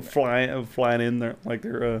 flying in there like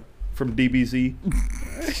they're from DBZ.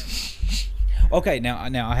 Okay, now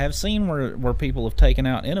I have seen where people have taken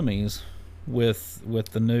out enemies with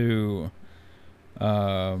the new,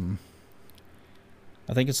 I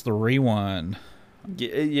think it's the Rewind.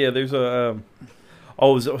 Yeah, there's a.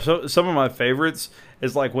 So some of my favorites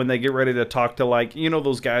is like when they get ready to talk to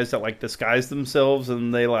those guys that like disguise themselves,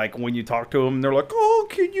 and they like when you talk to them, they're like, "Oh,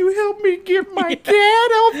 can you help me get my cat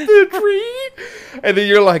off the tree?" And then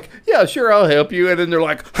you're like, "Yeah, sure, I'll help you." And then they're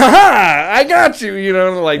like, "Ha ha, I got you!"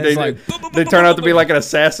 They turn out to be like an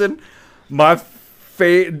assassin.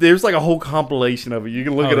 There's like a whole compilation of it. You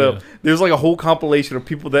can look it up. Yeah. There's like a whole compilation of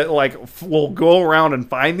people that like will go around and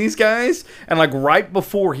find these guys, and like right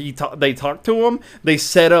before they talk to him, they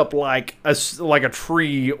set up like a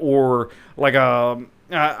tree or like a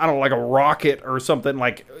like a rocket or something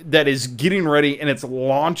like that is getting ready, and it's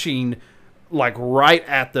launching like right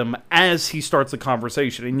at them as he starts the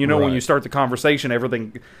conversation. And you know, when you start the conversation,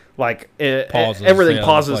 everything like pauses. Everything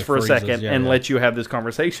pauses like for freezes, a second and lets you have this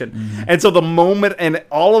conversation. Mm-hmm. And so the moment, and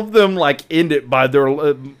all of them like end it by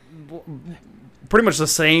their pretty much the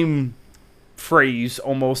same phrase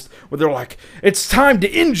almost, where they're like, "It's time to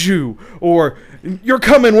end you," or "You're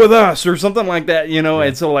coming with us," or something like that, you know.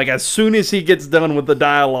 And so like as soon as he gets done with the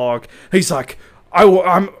dialogue, he's like,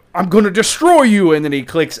 I'm going to destroy you," and then he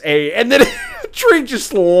clicks A, and then a tree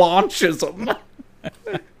just launches him.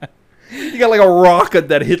 You got like a rocket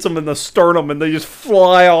that hits them in the sternum, and they just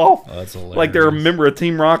fly off. Oh, that's hilarious. Like they're a member of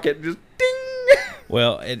Team Rocket, just ding.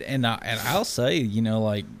 Well, and I'll say, you know,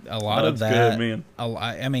 like a lot of that. Good, man.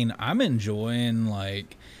 I mean, I'm enjoying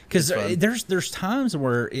like. Because there's times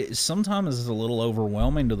where sometimes it's a little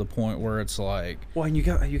overwhelming to the point where it's like, well, and you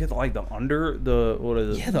got like the what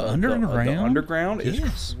is it? Yeah, the underground. The underground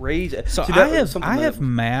is crazy. So I have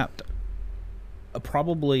mapped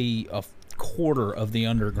probably a quarter of the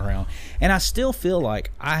underground, and I still feel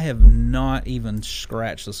like I have not even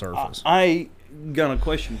scratched the surface. I got a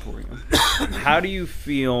question for you. How do you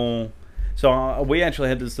feel? So we actually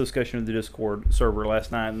had this discussion in the Discord server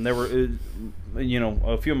last night, and there were, you know,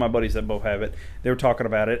 a few of my buddies that both have it. They were talking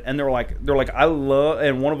about it, and they're like, I love,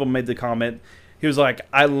 and one of them made the comment. He was like,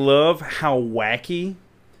 "I love how wacky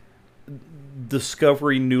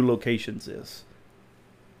discovering new locations is."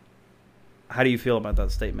 How do you feel about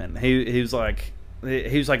that statement? He was like,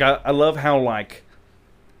 I love how, like,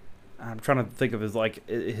 I'm trying to think of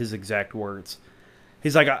his exact words.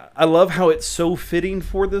 He's like, I love how it's so fitting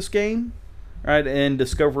for this game. Right, and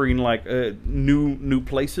discovering like new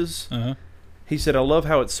places. Uh-huh. He said, "I love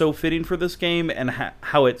how it's so fitting for this game, and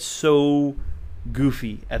how it's so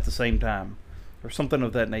goofy at the same time, or something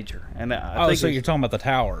of that nature." And I think so you're talking about the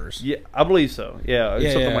towers? Yeah, I believe so. Yeah,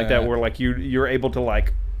 something like that, where like you're able to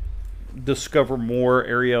like discover more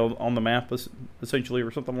area on the map, essentially,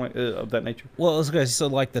 or something like of that nature. Well, okay, so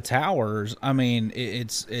like the towers, I mean,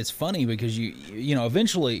 it's funny because you know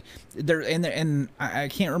eventually there and I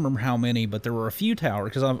can't remember how many, but there were a few towers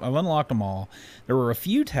because I've unlocked them all. There were a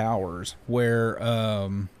few towers where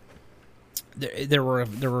there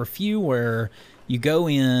were a few where you go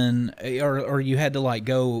in or you had to like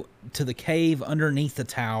go to the cave underneath the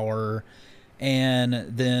tower,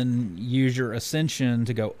 and then use your ascension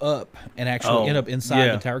to go up and actually end up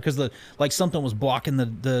inside the tower because something was blocking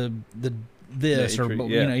the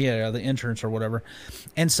entrance or whatever.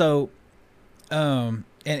 And so and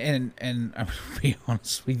I'm gonna be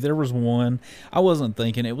honest with you, there was one I wasn't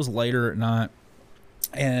thinking. It was later at night,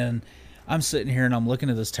 and I'm sitting here and I'm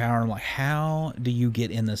looking at this tower and I'm like, how do you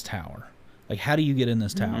get in this tower? Like, how do you get in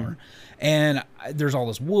this tower? Mm-hmm. And there's all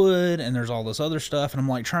this wood and there's all this other stuff. And I'm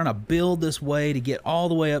like trying to build this way to get all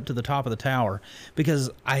the way up to the top of the tower, because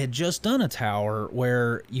I had just done a tower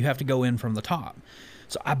where you have to go in from the top.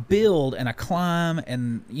 So I build and I climb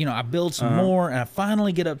and, you know, I build some more, and I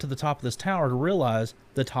finally get up to the top of this tower to realize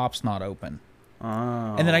the top's not open.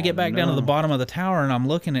 Oh, and then I get back down to the bottom of the tower and I'm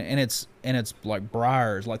looking at, and it's like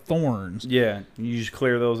briars, like thorns. Yeah. You just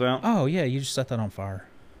clear those out? Oh, yeah. You just set that on fire.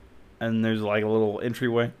 And there's like a little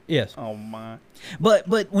entryway? Yes. Oh, my. But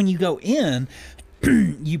when you go in,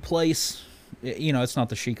 you place, you know, it's not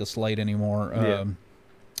the Sheikah slate anymore.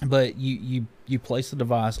 But you place the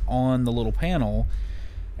device on the little panel,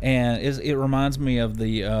 and it reminds me of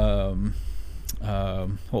the,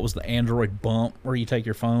 what was the Android bump, where you take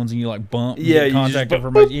your phones and you like bump and get contact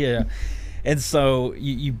information. Yeah. And so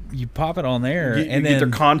you pop it on there, and then get their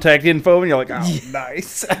contact info, and you're like, oh,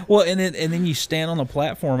 nice. Well, and then you stand on the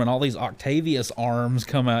platform, and all these Octavius arms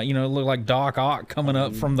come out. You know, look like Doc Ock coming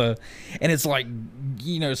up from the, and it's like,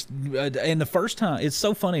 you know, and the first time, it's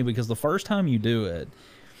so funny because the first time you do it,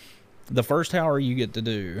 the first tower you get to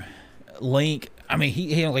do, Link, I mean,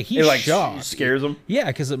 he's like shocked. Scares him. Yeah,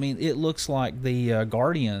 because I mean, it looks like the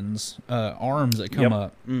Guardians' arms that come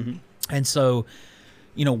up, and so.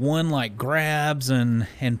 You know, one like grabs and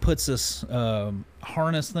puts this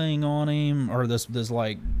harness thing on him, or this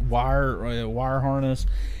like wire harness,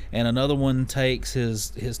 and another one takes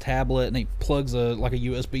his tablet and he plugs a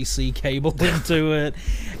USB-C cable into it,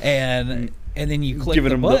 and then you click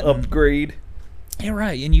the button. The upgrade. Yeah,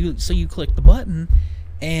 right. And you click the button,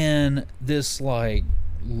 and this like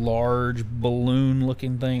large balloon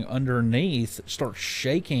looking thing underneath starts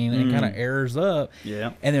shaking and kind of airs up,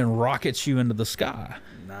 and then rockets you into the sky.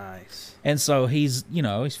 Nice. And so he's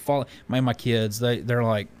following my kids, they're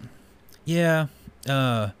like,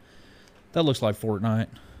 that looks like Fortnite.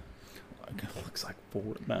 It looks like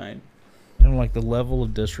Fortnite. And like the level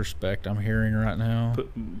of disrespect I'm hearing right now.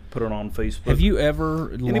 Put it on Facebook. Have you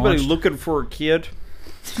ever anybody looking for a kid?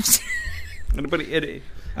 Anybody?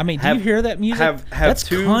 I mean, do you hear that music? That's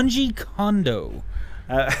Kanji Kondo.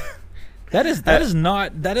 That is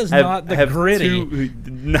not the gritty.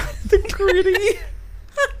 Not the gritty.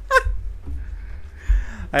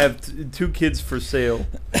 I have two kids for sale.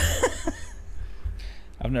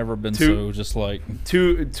 I've never been so just like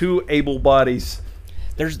two able bodies.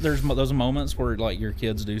 There's those moments where like your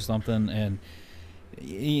kids do something and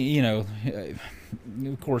you know,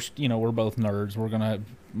 of course, you know, we're both nerds. We're gonna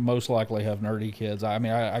most likely have nerdy kids. I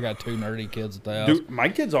mean, I got two nerdy kids at the house. Dude, my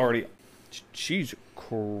kid's already. She's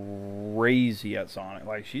crazy at Sonic.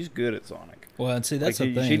 Like, she's good at Sonic. Well, and see, that's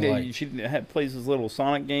the thing. She plays this little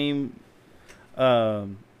Sonic game.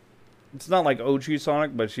 It's not like OG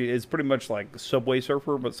Sonic, but it's pretty much like Subway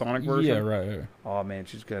Surfer, but Sonic version. Yeah, right. Oh, man,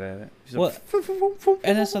 she's good at it.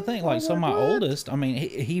 And that's the thing. Like, so my oldest, I mean,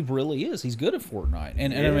 he really is. He's good at Fortnite.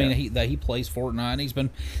 And I mean, he plays Fortnite.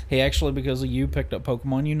 He actually, because of you, picked up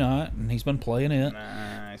Pokemon Unite, and he's been playing it.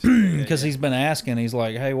 Nice. Because he's been asking. He's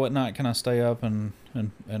like, hey, what night can I stay up and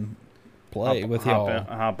play with y'all?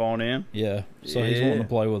 Hop on in? Yeah. So he's wanting to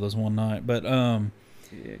play with us one night. But,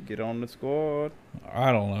 yeah, get on the squad.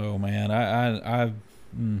 I don't know, man.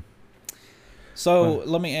 So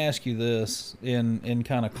let me ask you this in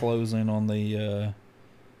kind of closing on the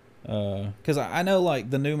because I know like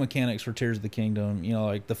the new mechanics for Tears of the Kingdom, you know,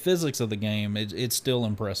 like the physics of the game, it still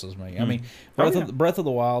impresses me. I mean, Breath of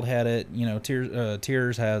the Wild had it, you know,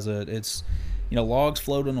 Tears has it. It's, you know, logs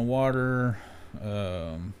float in the water.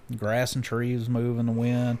 Grass and trees move in the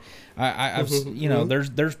wind. I've you know, there's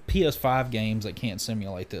PS5 games that can't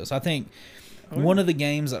simulate this. I think one of the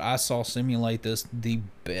games that I saw simulate this the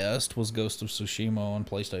best was Ghost of Tsushima on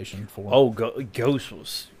PlayStation 4. Oh, Ghost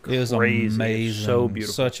was crazy. It was amazing. So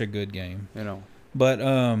beautiful. Such a good game. You know. But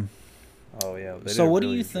oh yeah. So what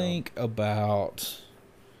do you think about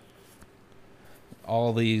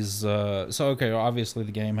all these? So okay, obviously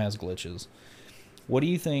the game has glitches. What do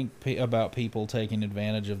you think about people taking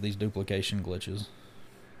advantage of these duplication glitches?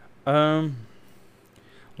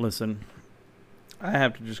 Listen, I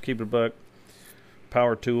have to just keep it a buck.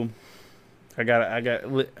 Power to them.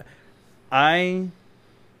 I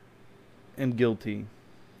am guilty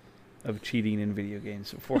of cheating in video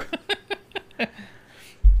games before.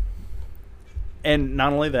 And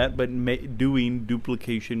not only that, but doing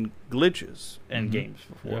duplication glitches in games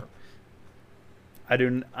before. Yeah. I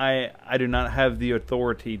do not have the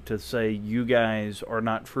authority to say you guys are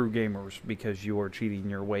not true gamers because you are cheating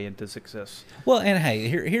your way into success. Well, and hey,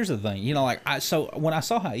 here's the thing. You know, like so when I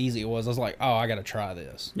saw how easy it was, I was like, oh, I got to try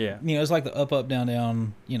this. Yeah. You know, it's like the up, up, down,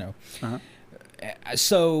 down. You know.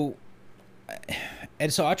 So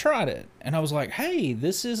I tried it, and I was like, hey,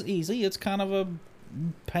 this is easy. It's kind of a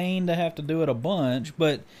pain to have to do it a bunch,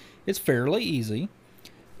 but it's fairly easy.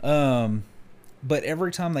 But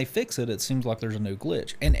every time they fix it, it seems like there's a new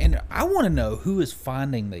glitch. And I want to know who is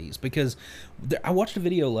finding these, because I watched a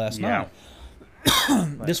video last night.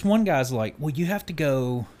 This one guy's like, well, you've got to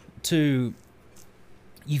go to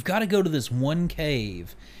this one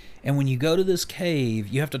cave. And when you go to this cave,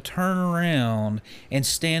 you have to turn around and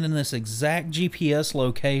stand in this exact GPS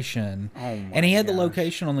location. And he had the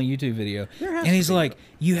location on the YouTube video. And he's like,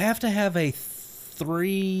 you have to have a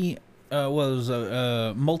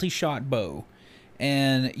multi-shot bow.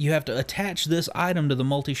 And you have to attach this item to the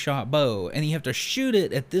multi-shot bow, and you have to shoot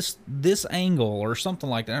it at this angle or something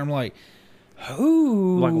like that. And I'm like,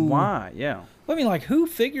 who? Like, why? Yeah. I mean, like, who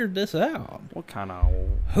figured this out? What kind of?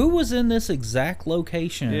 Who was in this exact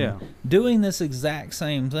location? Yeah. Doing this exact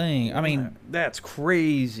same thing? I mean, that's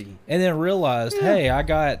crazy. And then realized, hey, I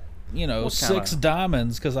got 6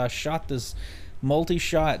 diamonds because I shot this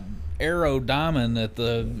multi-shot arrow diamond at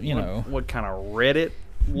the What kind of Reddit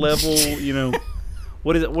level?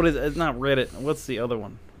 What is it? It's not Reddit. What's the other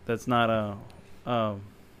one? That's not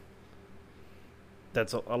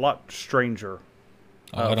that's a lot stranger.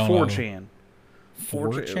 4chan.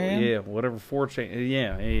 4chan? Yeah, whatever 4chan.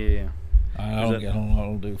 Yeah. I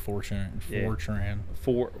don't do 4chan. 4chan.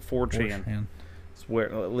 4chan. Where,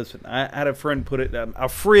 listen, I had a friend put it. A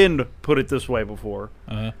friend put it this way before.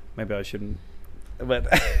 Maybe I shouldn't, but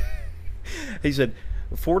he said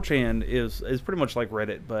 4chan is pretty much like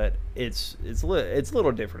Reddit, but it's a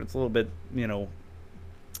little different. It's a little bit a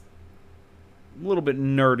little bit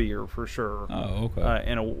nerdier for sure. Oh,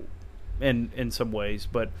 okay. In some ways,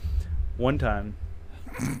 but one time,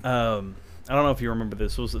 I don't know if you remember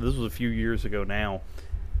this. This was a few years ago now.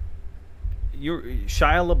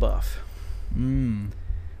 Shia LaBeouf,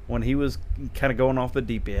 when he was kind of going off the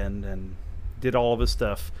deep end and did all of his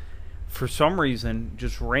stuff, for some reason,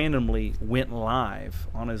 just randomly went live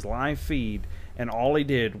on his live feed, and all he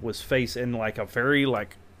did was face in like a very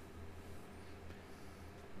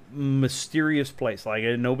mysterious place. Like,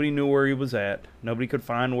 nobody knew where he was at. Nobody could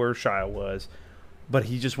find where Shia was. But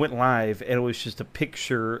he just went live, and it was just a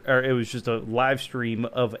picture, or it was just a live stream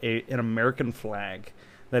of an American flag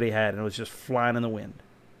that he had, and it was just flying in the wind.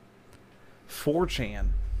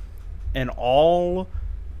 4chan and all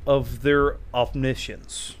of their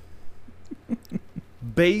omniscience,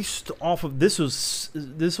 based off of this was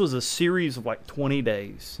a series of like 20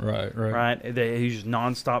 days. Right. He's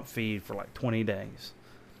nonstop feed for like 20 days.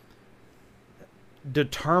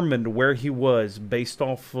 Determined where he was based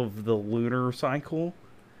off of the lunar cycle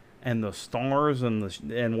and the stars and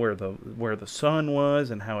where the sun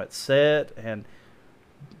was and how it set, and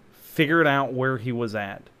figured out where he was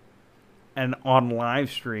at, and on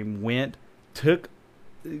live stream went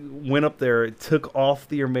up there, took off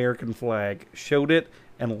the American flag, showed it,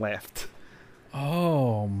 and left.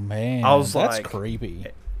 Oh man, I was that's like, creepy.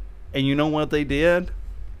 And you know what they did?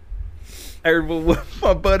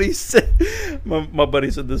 My buddy said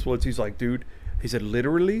this once. He's like, dude, he said,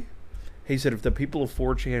 literally, he said, if the people of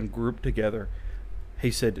 4chan grouped together, he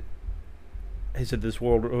said this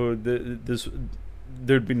world,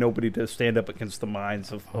 there'd be nobody to stand up against the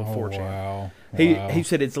minds of 4chan. Wow. He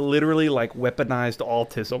said it's literally like weaponized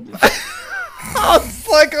autism. I was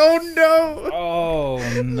like, oh no.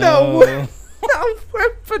 Oh no. Not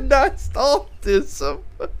weaponized autism.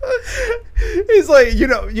 He's like, you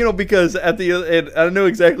know, because at the end, I know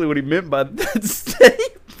exactly what he meant by that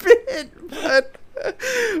statement,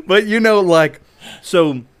 but you know, like,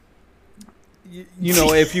 so, you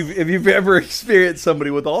know, if you've ever experienced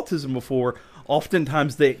somebody with autism before,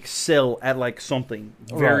 oftentimes they excel at like something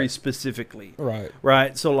very specifically.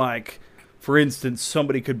 Right. So like, for instance,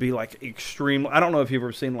 somebody could be like extreme. I don't know if you've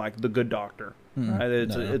ever seen like The Good Doctor. Right?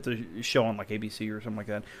 It's a show on like ABC or something like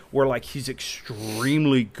that, where like he's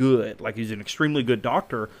extremely good. Like he's an extremely good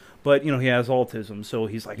doctor, but you know, he has autism, so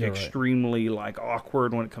he's like extremely like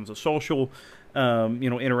awkward when it comes to social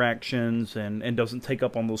interactions, and doesn't take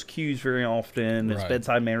up on those cues very often. His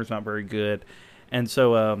bedside manner's not very good. And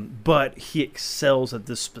so, but he excels at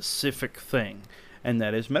this specific thing, and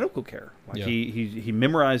that is medical care. Like he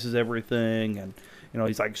memorizes everything, and you know,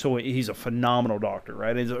 he's a phenomenal doctor,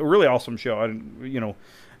 right? It's a really awesome show, and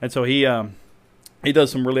so he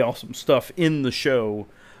does some really awesome stuff in the show.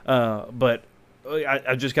 But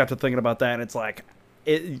I just got to thinking about that, and it's like,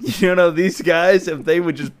 these guys, if they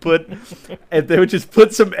would just put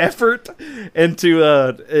some effort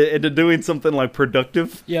into doing something like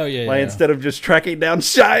productive, instead of just tracking down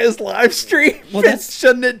Shia's live stream and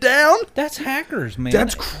shutting it down. That's hackers, man.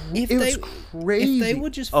 It's crazy. If they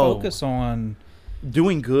would just focus on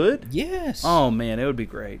doing good, yes. Oh man, it would be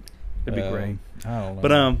great. It'd be great. I don't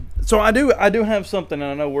know. But so I do have something.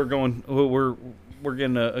 And I know we're getting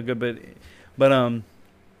a good bit, but a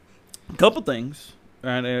couple things.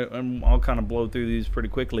 And I'll kind of blow through these pretty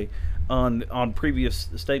quickly on previous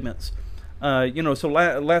statements. So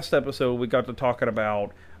last episode we got to talking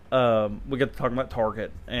about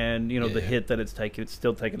Target, and the hit that it's taking. It's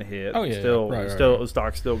still taking a hit. Oh yeah, the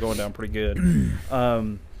stock's still going down pretty good.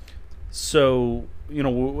 So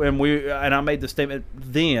and I made the statement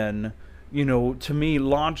then. To me,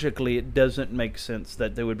 logically, it doesn't make sense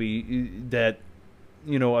that there would be that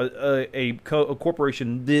a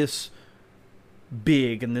corporation this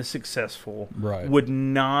big and this successful would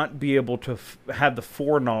not be able to have the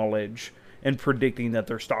foreknowledge and predicting that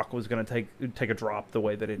their stock was going to take a drop the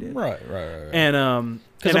way that it did. Right. And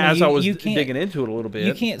as I was digging into it a little bit,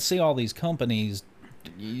 you can't see all these companies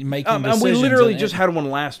making decisions. We literally just had one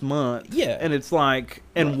last month. Yeah, and it's like,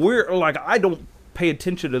 and we're like, I don't pay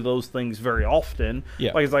attention to those things very often.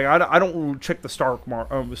 Yeah, like it's like I don't check the stock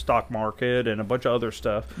market and a bunch of other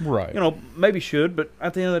stuff. Right. Maybe should, but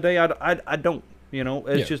at the end of the day, I don't.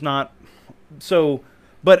 It's just not so.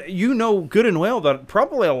 But good and well that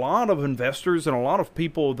probably a lot of investors and a lot of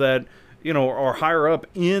people that are higher up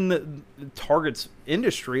in Target's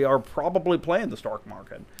industry are probably playing the stock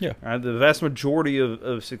market. Yeah, right? The vast majority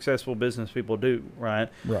of successful business people do. Right.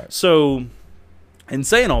 So, in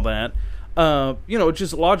saying all that,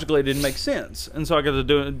 just logically it didn't make sense, and so I got to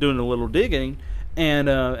doing a little digging, and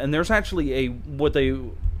there's actually what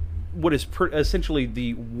is essentially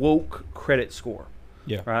the woke credit score.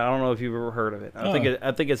 Yeah. Right. I don't know if you've ever heard of it. I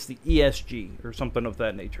think it's the ESG or something of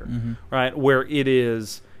that nature. Mm-hmm. Right. Where it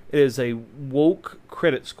is a woke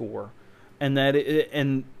credit score, and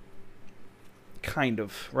and kind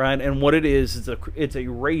of right. And what it is it's a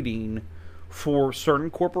rating for certain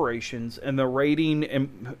corporations, and the rating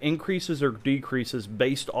increases or decreases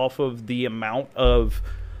based off of the amount of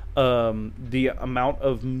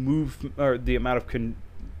move or the amount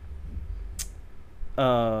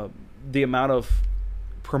of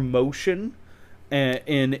promotion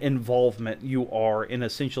and involvement you are in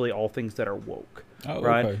essentially all things that are woke. Oh,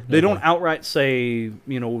 right. Okay. They don't outright say,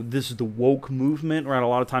 this is the woke movement, right? A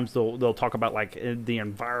lot of times they'll talk about like the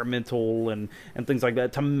environmental and things like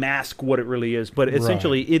that to mask what it really is. But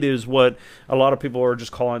essentially, it is what a lot of people are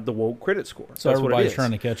just calling the woke credit score. So that's everybody's what it is.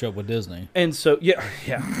 trying to catch up with Disney. And so, yeah.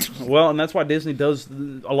 Well, and that's why Disney does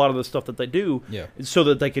a lot of the stuff that they do, so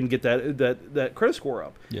that they can get that credit score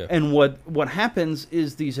up. Yeah. And what happens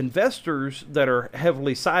is these investors that are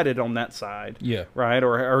heavily sided on that side, right,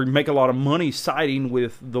 or make a lot of money siding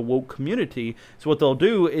with the woke community. So what they'll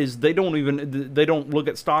do is they don't look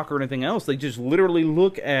at stock or anything else. They just literally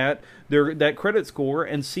look at that credit score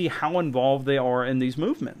and see how involved they are in these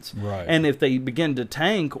movements. Right. And if they begin to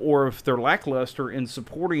tank, or if they're lackluster in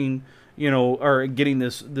supporting, or getting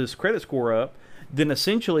this credit score up, then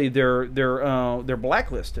essentially they're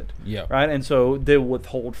blacklisted. Yeah. Right. And so they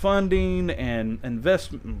withhold funding and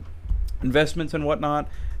investments and whatnot.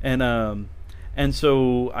 And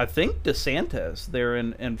so I think DeSantis there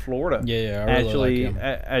in Florida, I really like him.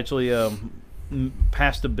 actually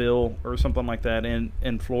passed a bill or something like that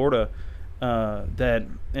in Florida that,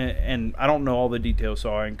 and I don't know all the details,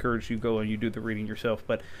 so I encourage you go and you do the reading yourself.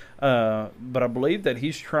 But I believe that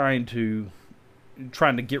he's trying to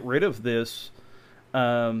get rid of this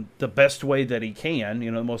the best way that he can,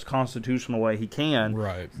 the most constitutional way he can,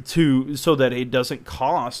 right? So that it doesn't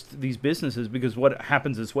cost these businesses, because what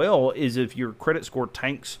happens as well is if your credit score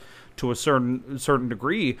tanks to a certain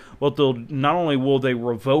degree, well, not only will they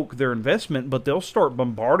revoke their investment, but they'll start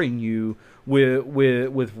bombarding you with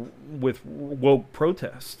woke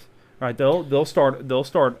protests. Right, they'll start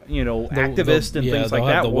activists and things like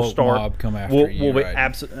that will start mob come after you. Will right.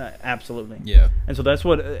 Absolutely. Yeah. And so that's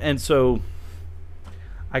so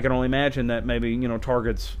I can only imagine that maybe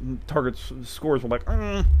Target's scores were like,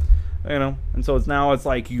 and so it's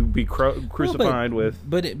like you be crucified with.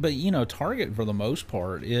 But Target for the most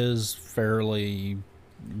part is fairly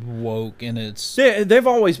woke, and they've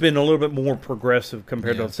always been a little bit more progressive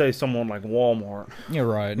compared to, say, someone like Walmart. Yeah,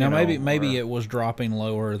 right. Now maybe it was dropping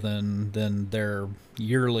lower than their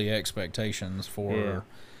yearly expectations for.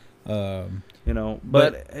 But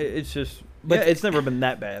it's just. But it's never been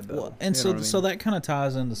that bad, though. Well, and so that kind of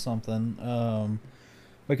ties into something,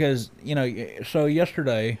 because so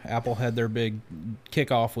yesterday Apple had their big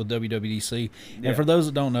kickoff with WWDC, and for those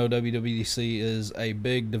that don't know, WWDC is a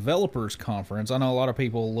big developers conference. I know a lot of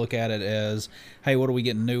people look at it as, hey, what are we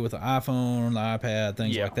getting new with the iPhone, the iPad,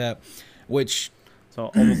 things like that, which. So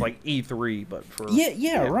almost like E3, but for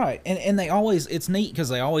right, and they always, it's neat because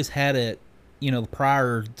they always had it,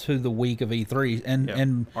 prior to the week of E3,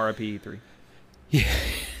 and RIP E3. Yeah.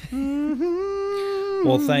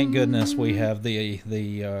 Well, thank goodness we have the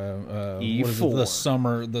what is it,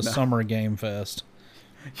 the summer game fest.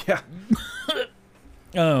 Yeah.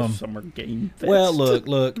 Summer game fest. Well,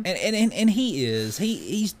 look, and he's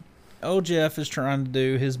Jeff is trying to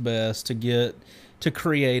do his best to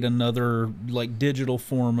create another like digital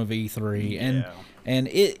form of E3, and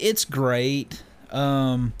it's great.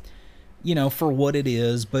 For what it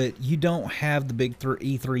is, but you don't have the big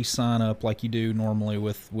E3 sign up like you do normally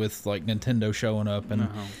with like Nintendo showing up,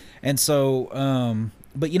 and so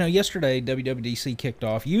but yesterday WWDC kicked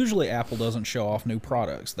off. Usually Apple doesn't show off new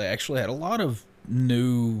products. They actually had a lot of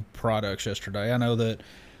new products yesterday. I know that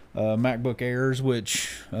MacBook Airs,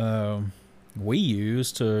 which we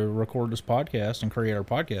use to record this podcast and create our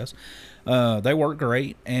podcast, they work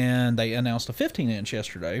great, and they announced a 15-inch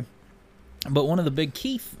yesterday. But one of the big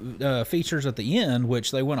key features at the end, which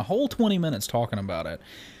they went a whole 20 minutes talking about it,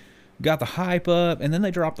 got the hype up, and then they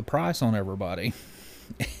dropped the price on everybody.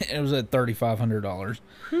 It was at $3,500.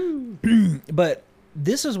 But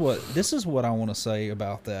this is what I want to say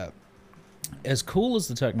about that. As cool as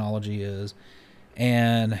the technology is,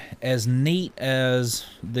 and as neat as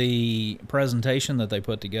the presentation that they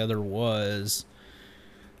put together was,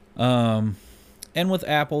 and with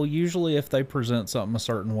Apple, usually if they present something a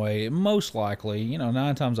certain way, most likely,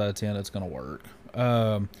 9 times out of 10, it's going to work.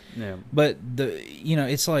 But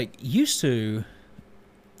it's like used to.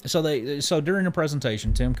 So during the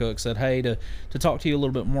presentation, Tim Cook said, "Hey, to talk to you a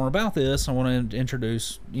little bit more about this, I want to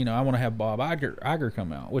introduce, I want to have Bob Iger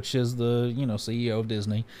come out, which is the CEO of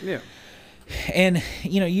Disney." Yeah. And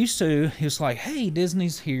used to, it's like, "Hey,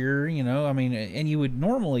 Disney's here," and you would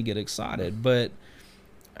normally get excited, but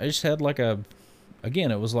I just had like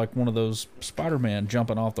Again, it was like one of those Spider-Man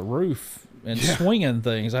jumping off the roof and swinging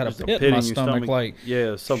things. I had a pit in my stomach, like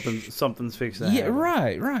something's fixing to happen.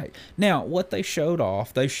 Right. Now, what they showed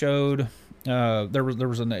off, there was a,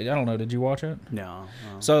 I don't know, did you watch it? No.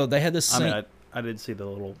 So they had this scene. I did see the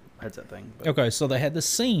little headset thing. But. Okay, so they had this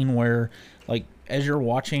scene where, like, as you're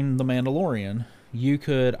watching The Mandalorian, you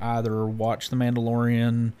could either watch The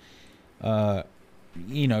Mandalorian,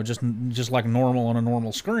 just like normal on a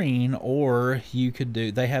normal screen, or you could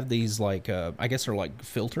do. They have these like, I guess they're like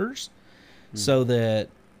filters, so that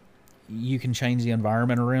you can change the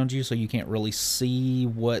environment around you, so you can't really see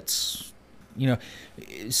what's.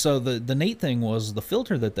 So the neat thing was the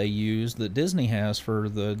filter that they use that Disney has for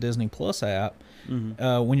the Disney Plus app.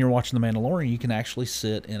 When you're watching The Mandalorian, you can actually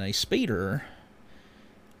sit in a speeder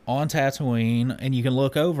on Tatooine, and you can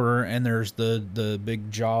look over, and there's the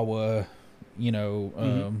big Jawa,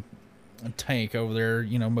 tank over there,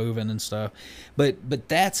 moving and stuff. But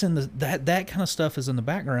that's in that kind of stuff is in the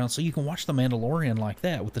background, so you can watch The Mandalorian like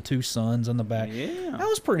that with the two suns in the back. Yeah, that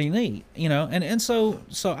was pretty neat, and so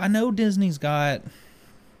I know Disney's got,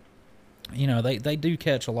 they do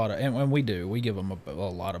catch a lot of, and we give them a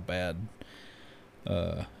lot of bad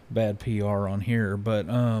PR on here, but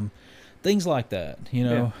things like that,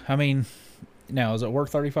 I mean, now is it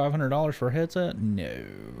worth $3,500 for a headset? No,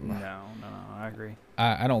 I agree.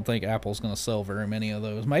 I don't think Apple's going to sell very many of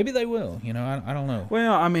those. Maybe they will. I don't know.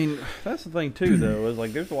 Well, I mean, that's the thing too, though. Is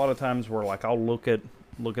like there's a lot of times where like I'll look at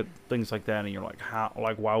things like that, and you're like,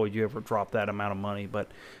 why would you ever drop that amount of money? But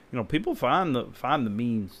people find the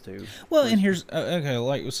means to. Well, and here's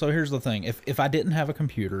here's the thing. If I didn't have a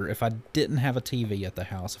computer, if I didn't have a TV at the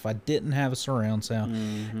house, if I didn't have a surround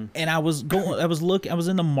sound, and I was in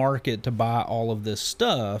the market to buy all of this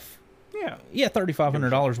stuff. Yeah,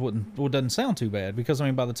 $3,500 doesn't sound too bad, because I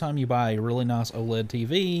mean, by the time you buy a really nice OLED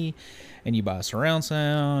TV, and you buy a surround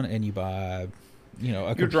sound, and you buy,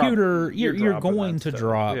 a computer, you're going to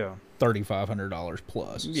drop $3,500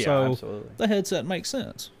 plus. Yeah, so absolutely. The headset makes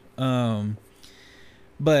sense. I'm.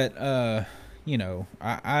 But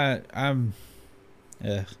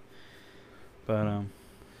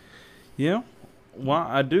yeah. Well,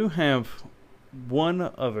 I do have one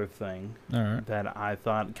other thing that I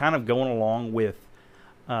thought, kind of going along with,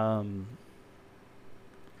 I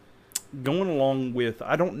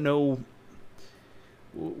don't know,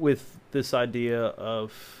 with this idea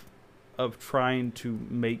of trying to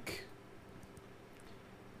make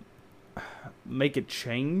it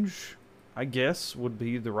change, I guess, would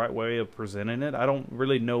be the right way of presenting it. I don't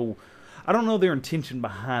really know. I don't know their intention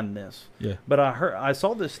behind this. Yeah. But I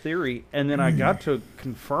saw this theory, and then I got to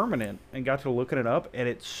confirming it and got to looking it up, and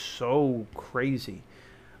it's so crazy.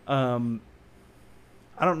 I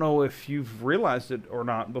don't know if you've realized it or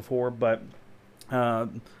not before, but I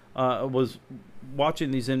was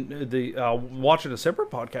watching watching a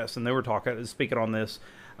separate podcast, and they were speaking on this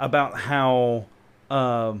about how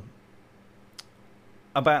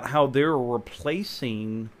they're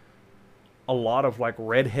replacing a lot of like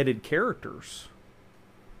redheaded characters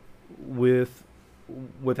with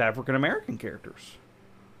African American characters.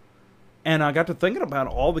 And I got to thinking about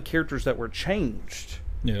all the characters that were changed.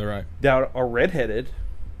 Yeah, right. That are redheaded,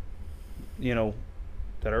 that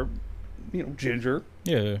are, ginger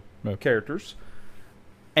characters.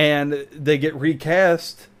 And they get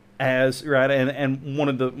recast as, right, and one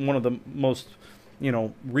of the most,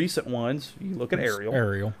 recent ones, you look at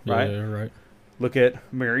Ariel. Right? Yeah, right. Look at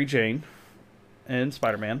Mary Jane and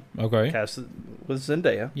Spider-Man. Okay. Cast with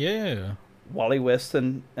Zendaya. Yeah. Wally West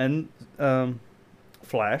and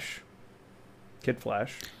Flash. Kid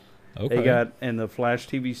Flash. Okay. They got in the Flash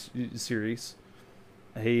TV series.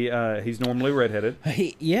 He's normally redheaded.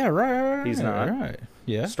 Right. He's not. Right.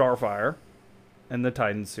 Yeah. Starfire in the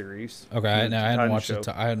Titan series. Okay. I hadn't watched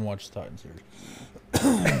the Titan series.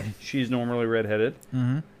 She's normally redheaded.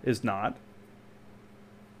 Mm-hmm. Is not.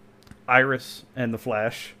 Iris and the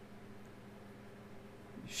Flash.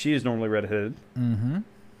 She is normally redheaded. Mm-hmm.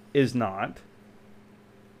 Is not.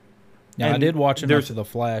 Yeah, and I did watch enough of the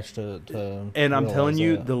Flash to and I'm telling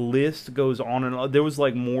you, the list goes on and on. There was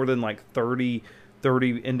like more than like 30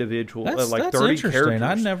 individuals, like 30 characters.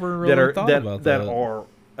 I never really thought about that. That are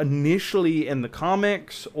initially in the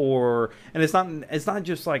comics, and it's not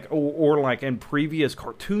just like or like in previous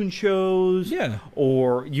cartoon shows,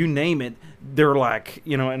 or you name it. They're like,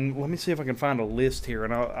 and let me see if I can find a list here,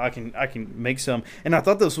 and I can make some. And I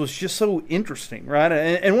thought this was just so interesting, right?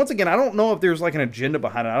 And once again, I don't know if there's like an agenda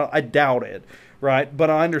behind it. I doubt it, right? But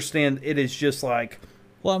I understand it is just like.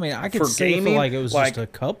 Well, I mean, I could see gaming, like it was just a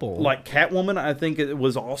couple. Like Catwoman, I think it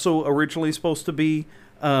was also originally supposed to be.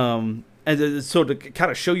 And so to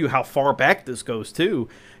kind of show you how far back this goes too,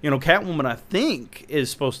 Catwoman I think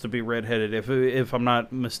is supposed to be redheaded if I'm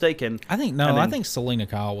not mistaken. I think no. I think Selena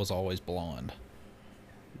Kyle was always blonde.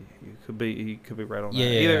 You He could be right on that.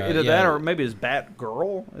 Yeah, Either that or maybe it's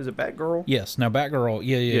Batgirl. Is it Batgirl? Yes. Now Batgirl.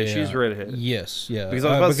 Yeah. She's redheaded. Yes. Yeah. Because I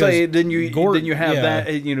was about to say, then you have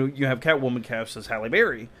that. You have Catwoman cast as Halle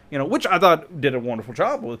Berry. Which I thought did a wonderful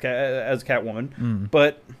job with as Catwoman,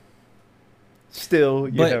 but. Still,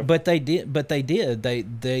 but they did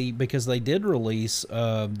because they did release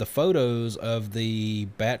the photos of the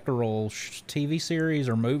Batgirl TV series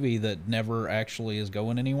or movie that never actually is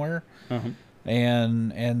going anywhere,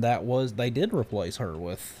 and they did replace her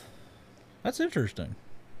with. That's interesting.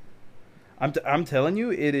 I'm telling you,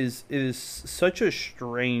 it is such a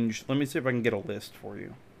strange. Let me see if I can get a list for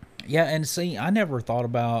you. Yeah, and see, I never thought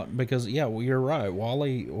about because you're right.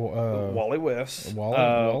 Wally West,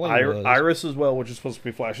 Wally West. Iris as well, which is supposed to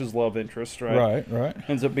be Flash's love interest, right? Right.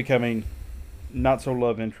 Ends up becoming not so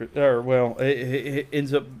love interest, or well, it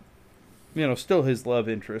ends up, still his love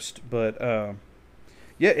interest, but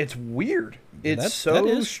yeah, it's weird. It's that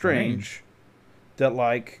is strange that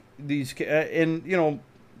like these and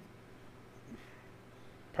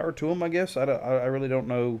power to them, I guess. I really don't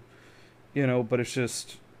know, but it's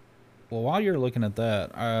just. Well, while you're looking at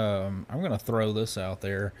that, I'm going to throw this out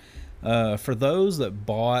there. For those that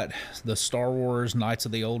bought the Star Wars Knights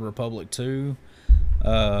of the Old Republic 2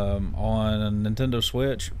 on Nintendo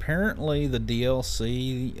Switch, apparently the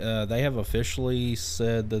DLC, they have officially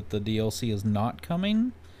said that the DLC is not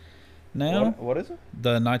coming now. What is it?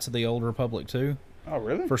 The Knights of the Old Republic 2. Oh,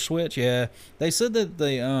 really? For Switch, yeah. They said that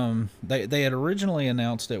they had originally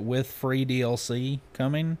announced it with free DLC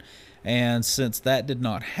coming. And since that did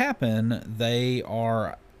not happen, they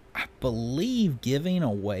are, I believe, giving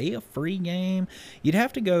away a free game. You'd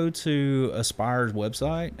have to go to Aspire's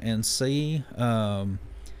website and see. And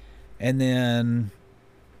then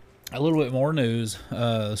a little bit more news.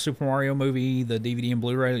 Super Mario movie, the DVD and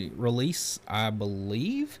Blu-ray release, I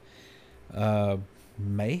believe,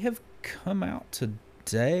 may have come out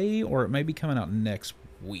today, or it may be coming out next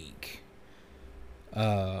week.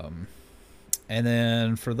 And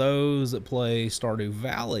then for those that play Stardew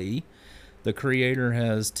Valley, the creator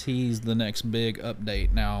has teased the next big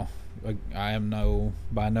update. Now, I am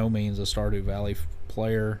by no means a Stardew Valley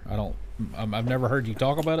player. I've never heard you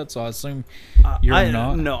talk about it, so I assume you're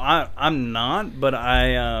not. No, I'm not. But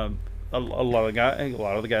a lot of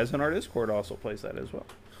the guys in our Discord also plays that as well.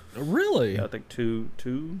 Really? Yeah, I think two.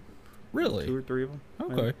 Really? 2 or 3 of them.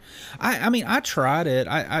 Okay. I mean, I tried it.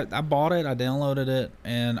 I bought it. I downloaded it,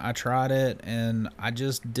 and I tried it, and I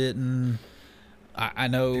just didn't. I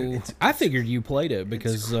know. Dude, I figured you played it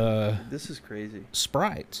because this is crazy.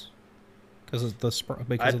 Sprites, because of the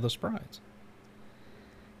sprites.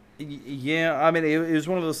 Yeah, I mean, it was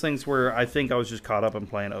one of those things where I think I was just caught up in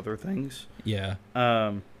playing other things. Yeah.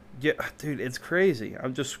 Yeah, dude, it's crazy.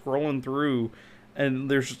 I'm just scrolling through.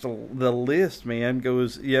 And there's just the list, man,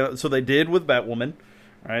 goes, so they did with Batwoman,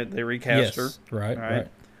 right? They recast her. Right.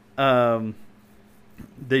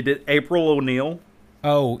 They did April O'Neil.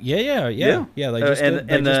 Oh, yeah. They just did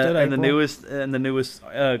the newest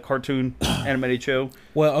cartoon animated show.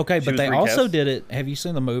 Well, okay, but they also did it. Have you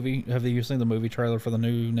seen the movie? Have you seen the movie trailer for the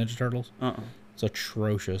new Ninja Turtles? It's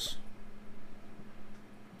atrocious.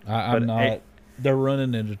 I'm not. They're running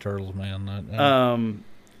Ninja Turtles, man.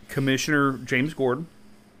 Commissioner James Gordon.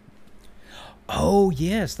 Oh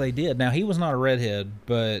yes, they did. Now he was not a redhead,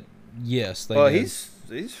 but yes, they did.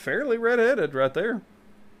 He's fairly redheaded right there.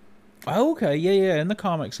 Oh, okay, yeah. In the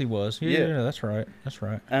comics, he was. Yeah, that's right.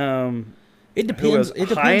 It depends.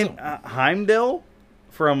 Heimdall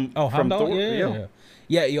from Heimdall? Thor.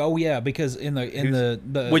 Yeah. Oh, yeah. Because in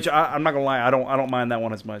the which I'm not gonna lie, I don't mind that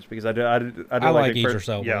one as much because I like Idris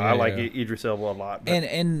Elba. Yeah, I like Idris Elba a lot. But.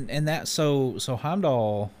 And that so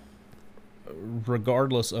Heimdall,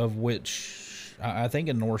 regardless of which, I think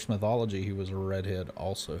in Norse mythology he was a redhead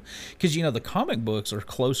also, because the comic books are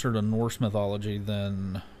closer to Norse mythology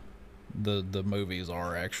than the movies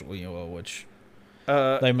are actually. Which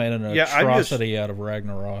they made an atrocity out of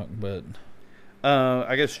Ragnarok, but.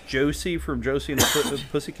 I guess Josie from Josie and the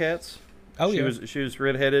Pussycats. Oh, she was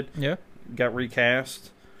redheaded. Yeah, got recast.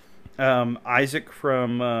 Isaac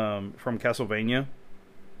from Castlevania,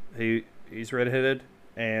 he's redheaded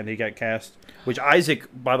and he got cast. Which Isaac,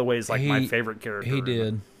 by the way, is like my favorite character. He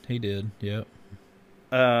did. Yep.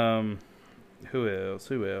 Who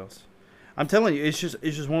else? I'm telling you, it's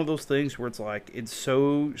just one of those things where it's like it's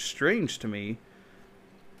so strange to me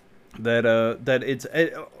that it's.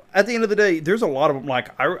 At the end of the day, there's a lot of them. Like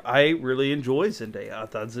I really enjoy Zendaya. I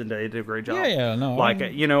thought Zendaya did a great job. Yeah, no. Like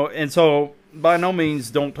and so by no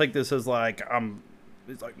means don't take this as like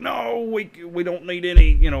It's like no, we don't need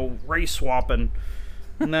any race swapping.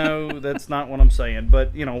 No, that's not what I'm saying.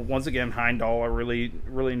 But once again, Heimdall, I really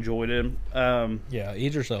enjoyed him. Yeah,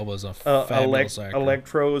 Idris Elba's a fabulous actor.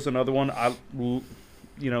 Electro is another one. Oh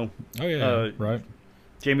yeah, right.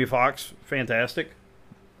 Jamie Foxx, fantastic.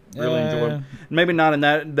 Really enjoy him. Maybe not in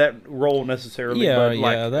that role necessarily, but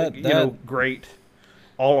like great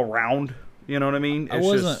all around. You know what I mean?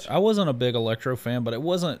 I wasn't a big Electro fan, but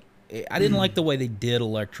I didn't like the way they did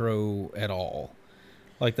Electro at all.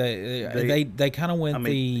 Like they kind of went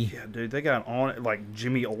yeah, dude, they got on it like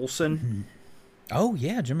Jimmy Olsen. Oh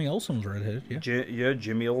yeah, Jimmy Olsen was redheaded. Yeah,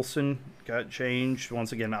 Jimmy Olsen got changed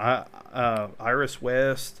once again. Iris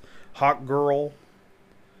West, Hawk Girl,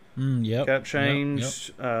 got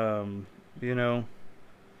changed. Yep. One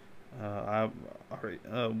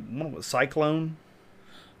was Cyclone.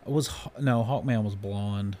 Hawkman was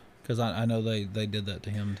blonde. Because I know they did that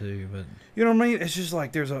to him too, but you know what I mean. It's just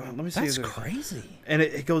like let me see. That's crazy, and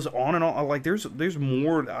it goes on and on. Like there's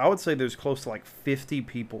more. I would say there's close to like 50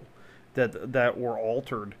 people that were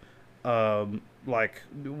altered, like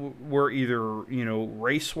were either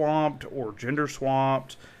race swapped or gender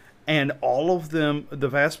swapped, and all of them, the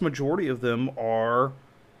vast majority of them are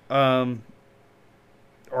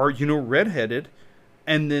redheaded,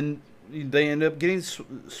 and then they end up getting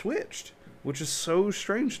switched. Which is so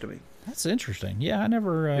strange to me. That's interesting. Yeah, I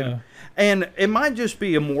never... And it might just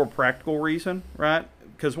be a more practical reason, right?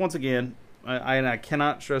 Because once again, I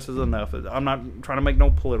cannot stress this enough. I'm not trying to make no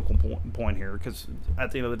political point here. Because at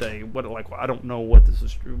the end of the day, I don't know what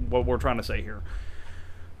we're trying to say here,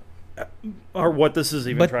 or what this is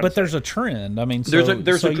even. But there's a trend. I mean,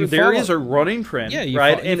 there is a running trend,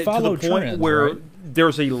 right? And to the point where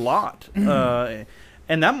there's a lot.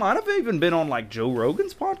 And that might have even been on like Joe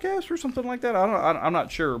Rogan's podcast or something like that. I'm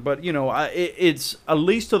not sure, but it's at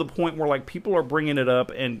least to the point where like people are bringing it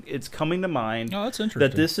up and it's coming to mind. Oh, that's interesting.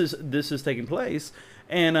 That this is taking place,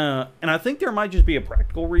 and I think there might just be a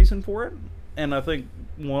practical reason for it, and I think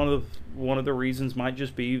one of the reasons might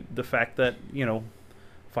just be the fact that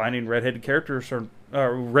finding redheaded characters or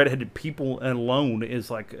redheaded people alone is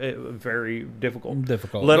like very difficult.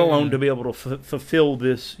 Let alone to be able to fulfill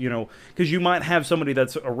this, because you might have somebody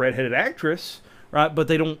that's a redheaded actress, right? But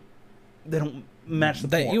they don't match the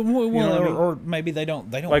form. Or maybe they don't.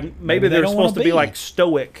 Like maybe they're supposed to be like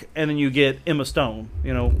stoic, and then you get Emma Stone,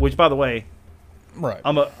 which by the way, right?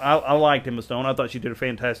 I liked Emma Stone. I thought she did a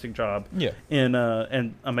fantastic job. Yeah. In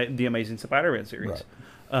the Amazing Spider-Man series.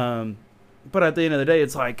 Right. But at the end of the day,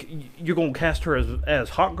 it's like you're going to cast her as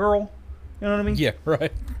Hawk Girl. You know what I mean? Yeah,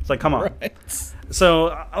 right. It's like, come on. Right.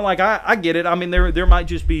 So, like, I get it. I mean, there might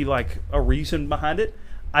just be, like, a reason behind it.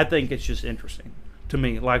 I think it's just interesting to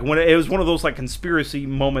me. Like, when it was one of those, like, conspiracy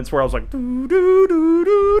moments where I was like, doo, doo, doo,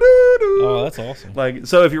 doo, doo. Oh, that's awesome. Like,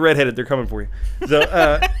 so if you're redheaded, they're coming for you. So,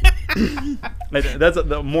 that's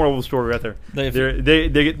the moral of the story right there.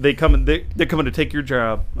 They're coming to take your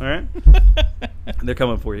job, all right? They're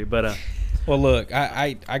coming for you, but... Well, look,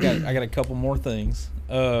 I got a couple more things.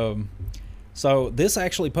 So this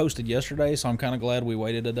actually posted yesterday, so I'm kind of glad we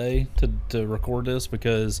waited a day to record this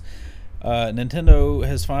because Nintendo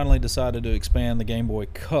has finally decided to expand the Game Boy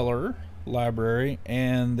Color library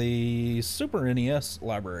and the Super NES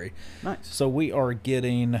library. Nice. So we are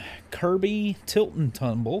getting Kirby Tilt and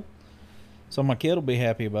Tumble. So my kid will be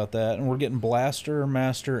happy about that. And we're getting Blaster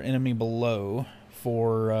Master Enemy Below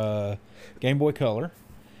for Game Boy Color.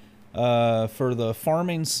 For the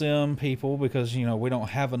farming sim people, because we don't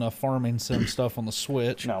have enough farming sim stuff on the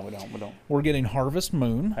Switch. No, we don't. We're getting Harvest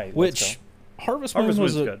Moon, which Harvest Moon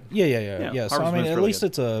was good. Yeah. So I mean, at least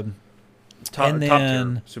it's a top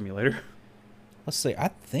tier simulator. Let's see. I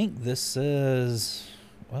think this says,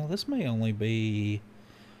 this may only be.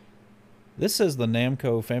 This is the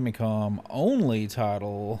Namco Famicom only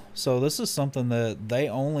title, so this is something that they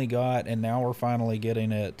only got, and now we're finally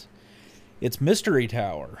getting it. It's Mystery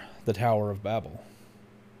Tower, the Tower of Babel.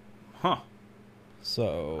 Huh.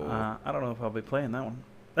 So I don't know if I'll be playing that one.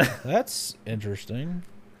 That's interesting.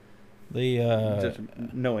 Just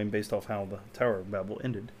knowing based off how the Tower of Babel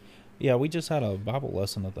ended. Yeah, we just had a Bible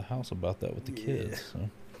lesson at the house about that with the kids. So.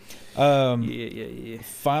 Yeah.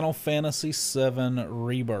 Final Fantasy VII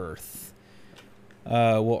Rebirth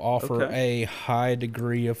will offer a high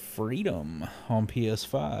degree of freedom on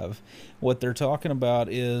PS5. What they're talking about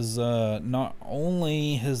is not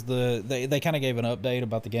only has they kind of gave an update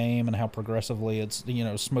about the game and how progressively it's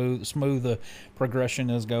smooth the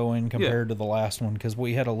progression is going compared to the last one, because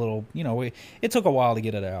we had a little it took a while to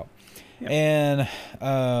get it out. And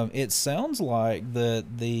it sounds like that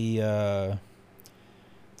there's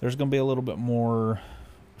going to be a little bit more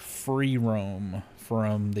free roam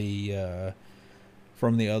from the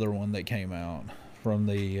other one that came out.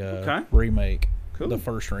 remake, cool. The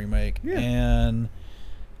first remake, and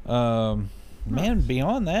man,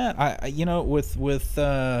 beyond that, I with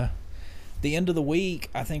the end of the week,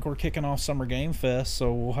 I think we're kicking off Summer Game Fest,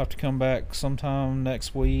 so we'll have to come back sometime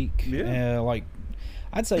next week. Yeah, like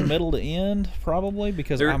I'd say middle to end probably,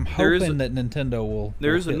 because I'm hoping that Nintendo will.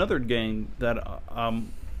 There's another game that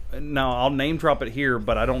now I'll name drop it here,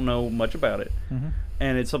 but I don't know much about it,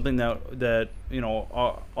 and it's something that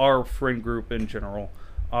our friend group in general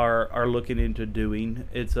are looking into doing.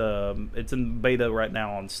 It's in beta right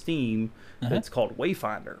now on Steam. It's called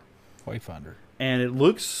Wayfinder. And it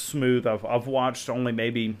looks smooth. I've watched only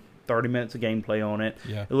maybe 30 minutes of gameplay on it.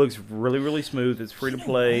 Yeah. It looks really, really smooth. It's free to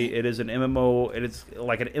play. It is an MMO. It's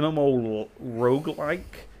like an MMO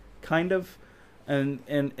roguelike kind of, and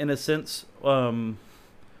in a sense,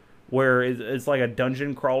 where it's like a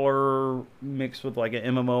dungeon crawler mixed with like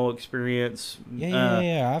an MMO experience.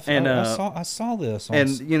 Yeah. I saw this.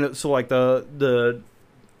 And so like the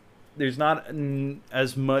there's not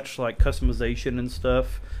as much like customization and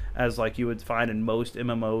stuff as like you would find in most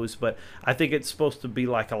MMOs, but I think it's supposed to be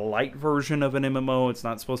like a light version of an MMO.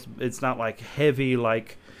 It's not like heavy,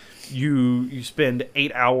 like you spend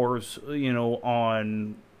 8 hours,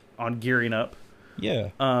 on gearing up. Yeah.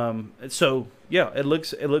 So yeah, it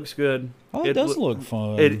looks good. Oh, it does look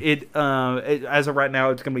fun. It as of right now,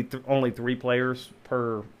 it's gonna be only 3 players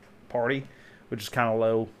per party, which is kind of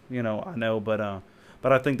low. I know, but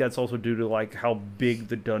I think that's also due to like how big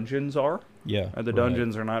the dungeons are. Yeah, the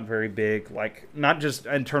dungeons are not very big, like not just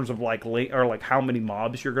in terms of like or like how many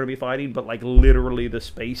mobs you're going to be fighting, but like literally the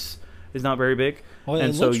space is not very big. Well,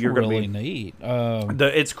 and so you're really going to be neat.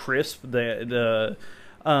 It's crisp. The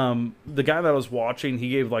guy that I was watching, he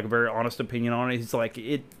gave like a very honest opinion on it. He's like,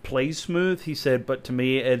 it plays smooth. He said, but to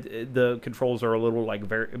me, the controls are a little like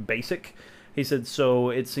very basic. He said, so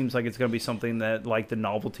it seems like it's going to be something that like the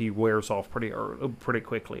novelty wears off pretty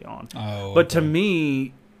quickly on. Oh, but to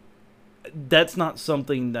me, that's not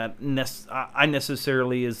something that I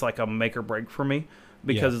necessarily is like a make or break for me,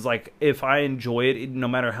 because it's like if I enjoy it, no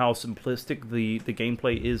matter how simplistic the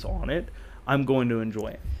gameplay is on it, I'm going to enjoy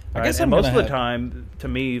it. I guess most of the time, to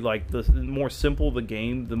me, like the more simple the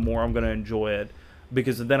game, the more I'm going to enjoy it,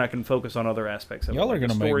 because then I can focus on other aspects of it. Y'all are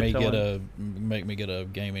going to make me get a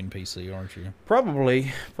gaming PC, aren't you?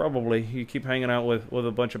 Probably. You keep hanging out with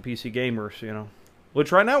a bunch of PC gamers,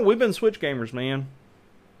 Which right now we've been Switch gamers, man.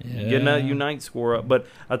 Yeah. Getting that Unite score up, but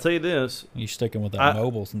I'll tell you this: you sticking with that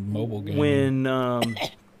mobile game. When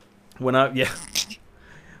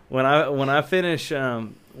I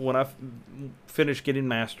finish getting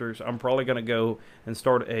Masters, I'm probably gonna go and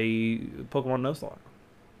start a Pokemon Nuzlocke.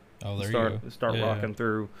 Oh, there you go. Start rocking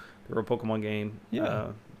through a Pokemon game. Yeah.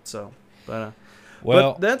 But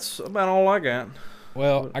that's about all I got.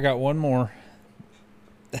 Well, I got one more.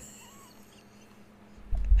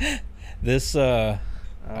 This I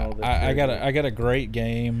got a great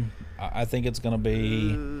game. I think it's gonna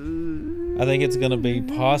be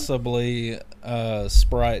possibly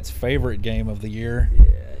Sprite's favorite game of the year. Yeah.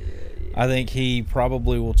 I think he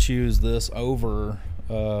probably will choose this over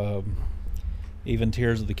even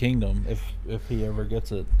Tears of the Kingdom if he ever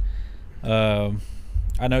gets it. I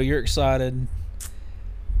know you're excited.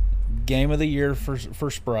 Game of the year for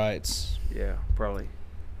Sprites. Yeah, probably.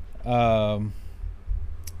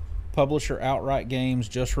 Publisher Outright Games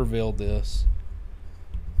just revealed this,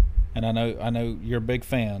 and I know you're a big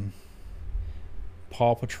fan.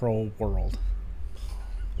 Paw Patrol World.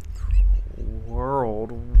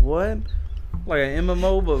 What? Like an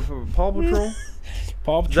MMO but for Paw Patrol?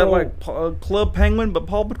 Paw Patrol. Is that like Club Penguin but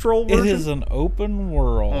Paw Patrol version? It is an open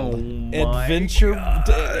world adventure.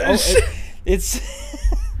 It's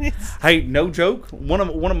hey, no joke. One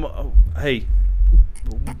of my, hey.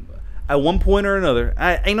 At one point or another,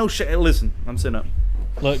 I ain't no shit. Listen, I'm sitting up.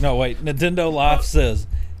 Look, no, wait. Nintendo Life says,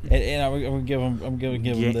 and I'm gonna give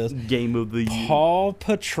them this game of the year. Paw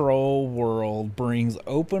Patrol World brings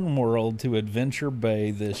open world to Adventure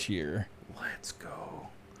Bay this year. Let's go.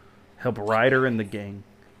 Help Ryder in the gang.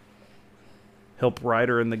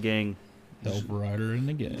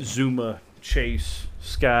 Zuma, Chase,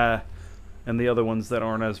 Sky, and the other ones that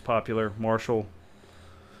aren't as popular. Marshall,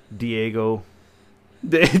 Diego.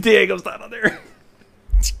 Diego's not on there.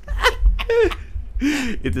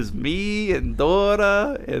 It is me and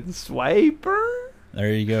Dora and Swiper.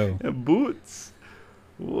 There you go. And Boots.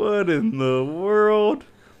 What in the world?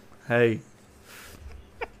 Hey.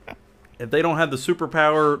 If they don't have the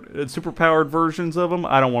superpowered versions of them,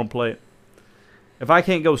 I don't want to play it. If I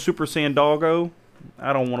can't go Super Saiyan Doggo,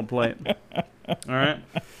 I don't want to play it. All right.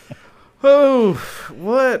 Oh,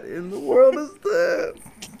 what in the world is that?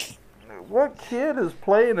 what kid is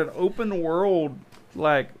playing an open world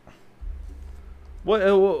like? What?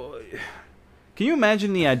 Can you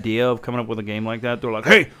imagine the idea of coming up with a game like that? They're like,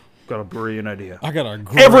 "Hey, got a brilliant idea. I got a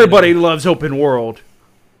great Everybody idea. loves open world,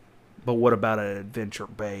 but what about an adventure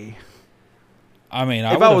bay?" I mean,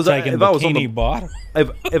 I would have taken Bikini Bottom.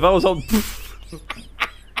 If I was on, if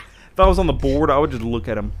I was on the board, I would just look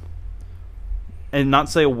at him and not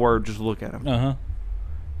say a word. Just look at him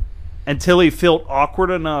until he felt awkward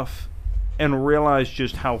enough and realized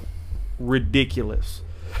just how ridiculous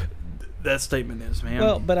that statement is, man.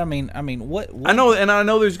 Well, but I mean, what? I know, and I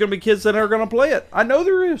know there's going to be kids that are going to play it. I know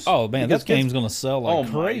there is. Oh man, this game's going to sell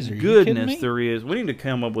like crazy. Oh my goodness, there is. We need to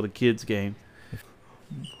come up with a kids game.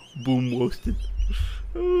 Boom roasted.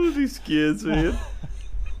 Oh, these kids, man.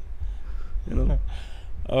 You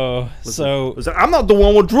know. Listen, I'm not the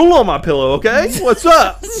one with drool on my pillow, okay? What's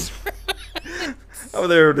up? over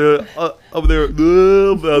there, on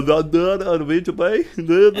the Vigil Bay.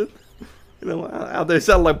 You know, out there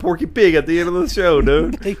sounding like Porky Pig at the end of the show,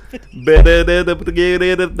 dude.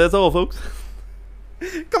 That's all, folks.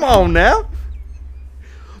 Come on now.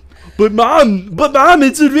 But mom,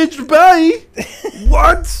 it's Adventure Bay.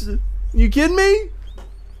 What? You kidding me?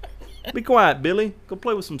 Be quiet, Billy. Go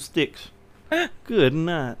play with some sticks. Good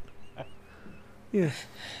night. Yeah.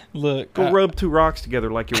 Look. Go rub two rocks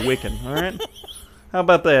together like you're Wiccan, all right? How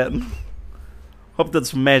about that? Hope that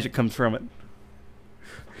some magic comes from it.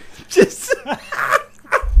 Just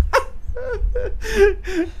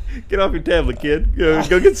get off your tablet, kid.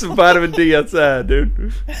 Go get some vitamin D outside,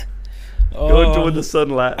 dude. Go enjoy the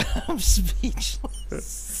sunlight. I'm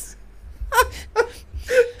speechless.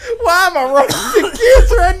 Why am I roasting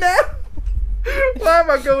kids right now? Why am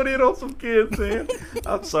I going in on some kids, man?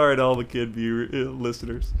 I'm sorry to all the kid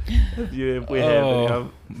listeners. If we have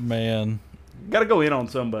any, man, got to go in on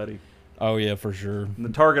somebody. Oh yeah, for sure. And the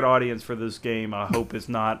target audience for this game, I hope is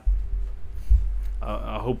not.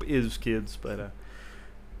 I hope is kids, but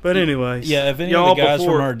anyways. Yeah, if any of the guys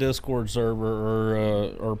from our Discord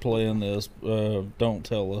server are playing this, don't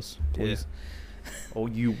tell us, please. Yeah. Oh,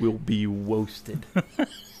 you will be roasted.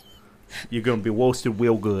 You're gonna be roasted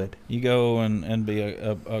real good. You go and be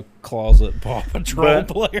a closet Paw Patrol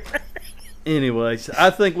player. Anyways,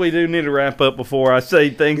 I think we do need to wrap up before I say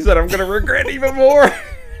things that I'm gonna regret even more.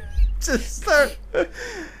 Just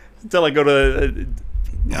until I go to.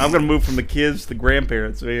 I'm gonna move from the kids to the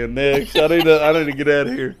grandparents, man. Next, I need to get out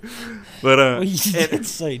of here. But well, you did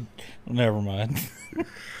say, never mind.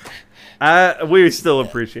 We still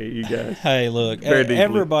appreciate you guys. Hey, look,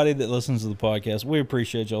 everybody that listens to the podcast, we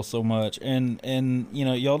appreciate y'all so much. And you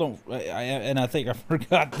know, y'all don't. And I think I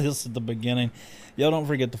forgot this at the beginning. Y'all don't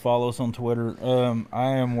forget to follow us on Twitter. I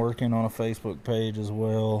am working on a Facebook page as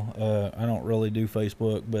well. I don't really do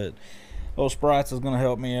Facebook, but Sprites is going to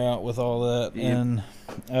help me out with all that. Yeah.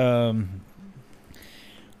 And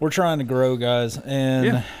we're trying to grow, guys.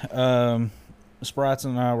 And Sprites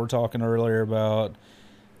and I were talking earlier about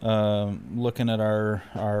looking at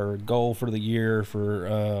our goal for the year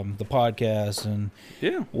for the podcast and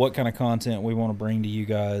what kind of content we want to bring to you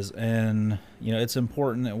guys. And you know, it's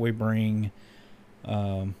important that we bring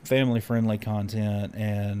family-friendly content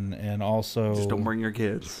and also just don't bring your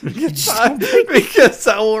kids because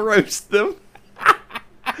I will roast them.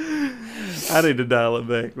 I need to dial it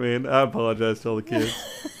back, man. I apologize to all the kids.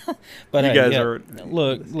 But you guys are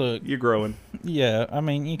look, you're growing. Yeah, I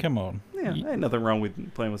mean, you come on. Yeah, ain't nothing wrong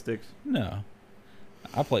with playing with sticks. No,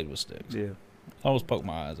 I played with sticks. Yeah, I always poke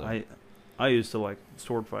my eyes out. I used to like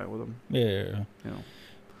sword fight with them. Yeah, you know.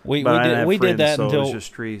 We did that so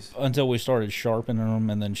until we started sharpening them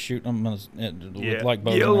and then shooting them with like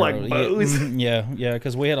bows. Like bows. Yeah,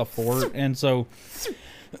 because we had a fort, and so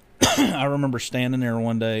I remember standing there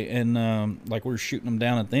one day and like we were shooting them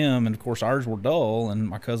down at them, and of course ours were dull, and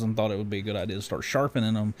my cousin thought it would be a good idea to start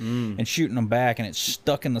sharpening them and shooting them back, and it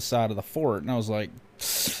stuck in the side of the fort, and I was like,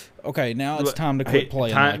 okay, now it's time to quit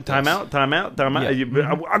playing. Time out.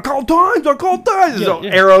 Yeah. I call times.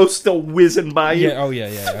 Arrows still whizzing by you.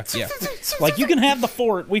 Yeah. Like, you can have the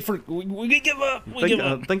fort. We give up.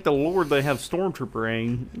 I think the Lord they have stormtrooper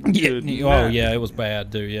aim. Yeah, it was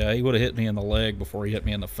bad, dude. Yeah, he would have hit me in the leg before he hit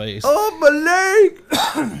me in the face. Oh, my leg!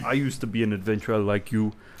 I used to be an adventurer like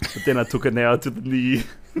you, but then I took a nail to the knee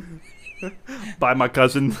by my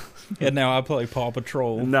cousin. And now I play Paw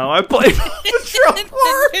Patrol. Now I play Paw Patrol.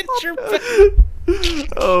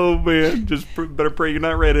 Oh, man. Just better pray you're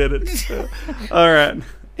not redheaded. All right.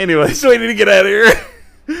 Anyway, so we need to get out of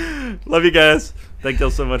here. Love you guys. Thank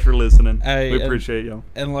y'all so much for listening. Hey, we appreciate y'all.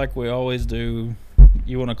 And like we always do,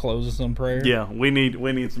 you want to close us in prayer? Yeah, we need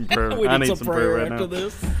some prayer. I need some prayer right after now.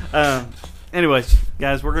 This. anyways,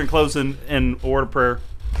 guys, we're going to close in a word of prayer.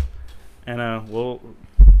 And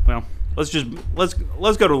let's go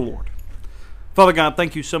to the Lord. Father God,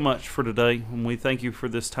 thank you so much for today. And we thank you for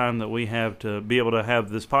this time that we have to be able to have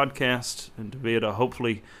this podcast and to be able to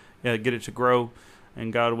hopefully get it to grow.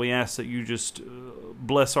 And God, we ask that you just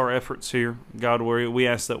bless our efforts here. God, we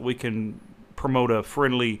ask that we can promote a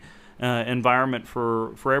friendly environment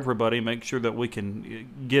for everybody. Make sure that we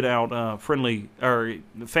can get out friendly or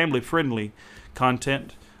family-friendly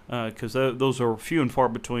content because those are few and far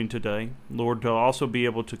between today. Lord, to also be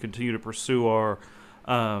able to continue to pursue our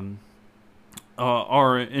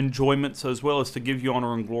enjoyments as well as to give you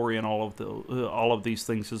honor and glory in all of these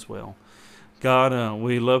things as well. God,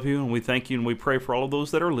 we love you and we thank you and we pray for all of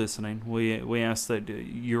those that are listening. We ask that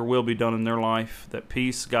your will be done in their life, that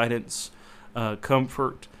peace, guidance,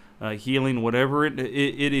 comfort, healing, whatever it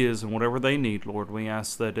is and whatever they need, Lord, we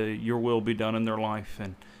ask that your will be done in their life.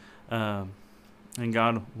 And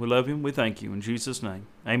God, we love you and we thank you. In Jesus' name,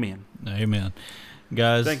 amen. Amen.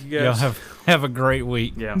 Guys, thank you guys. Y'all have a great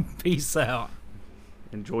week. Yeah. Peace out.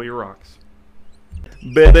 Enjoy your rocks.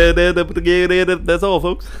 That's all,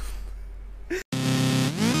 folks.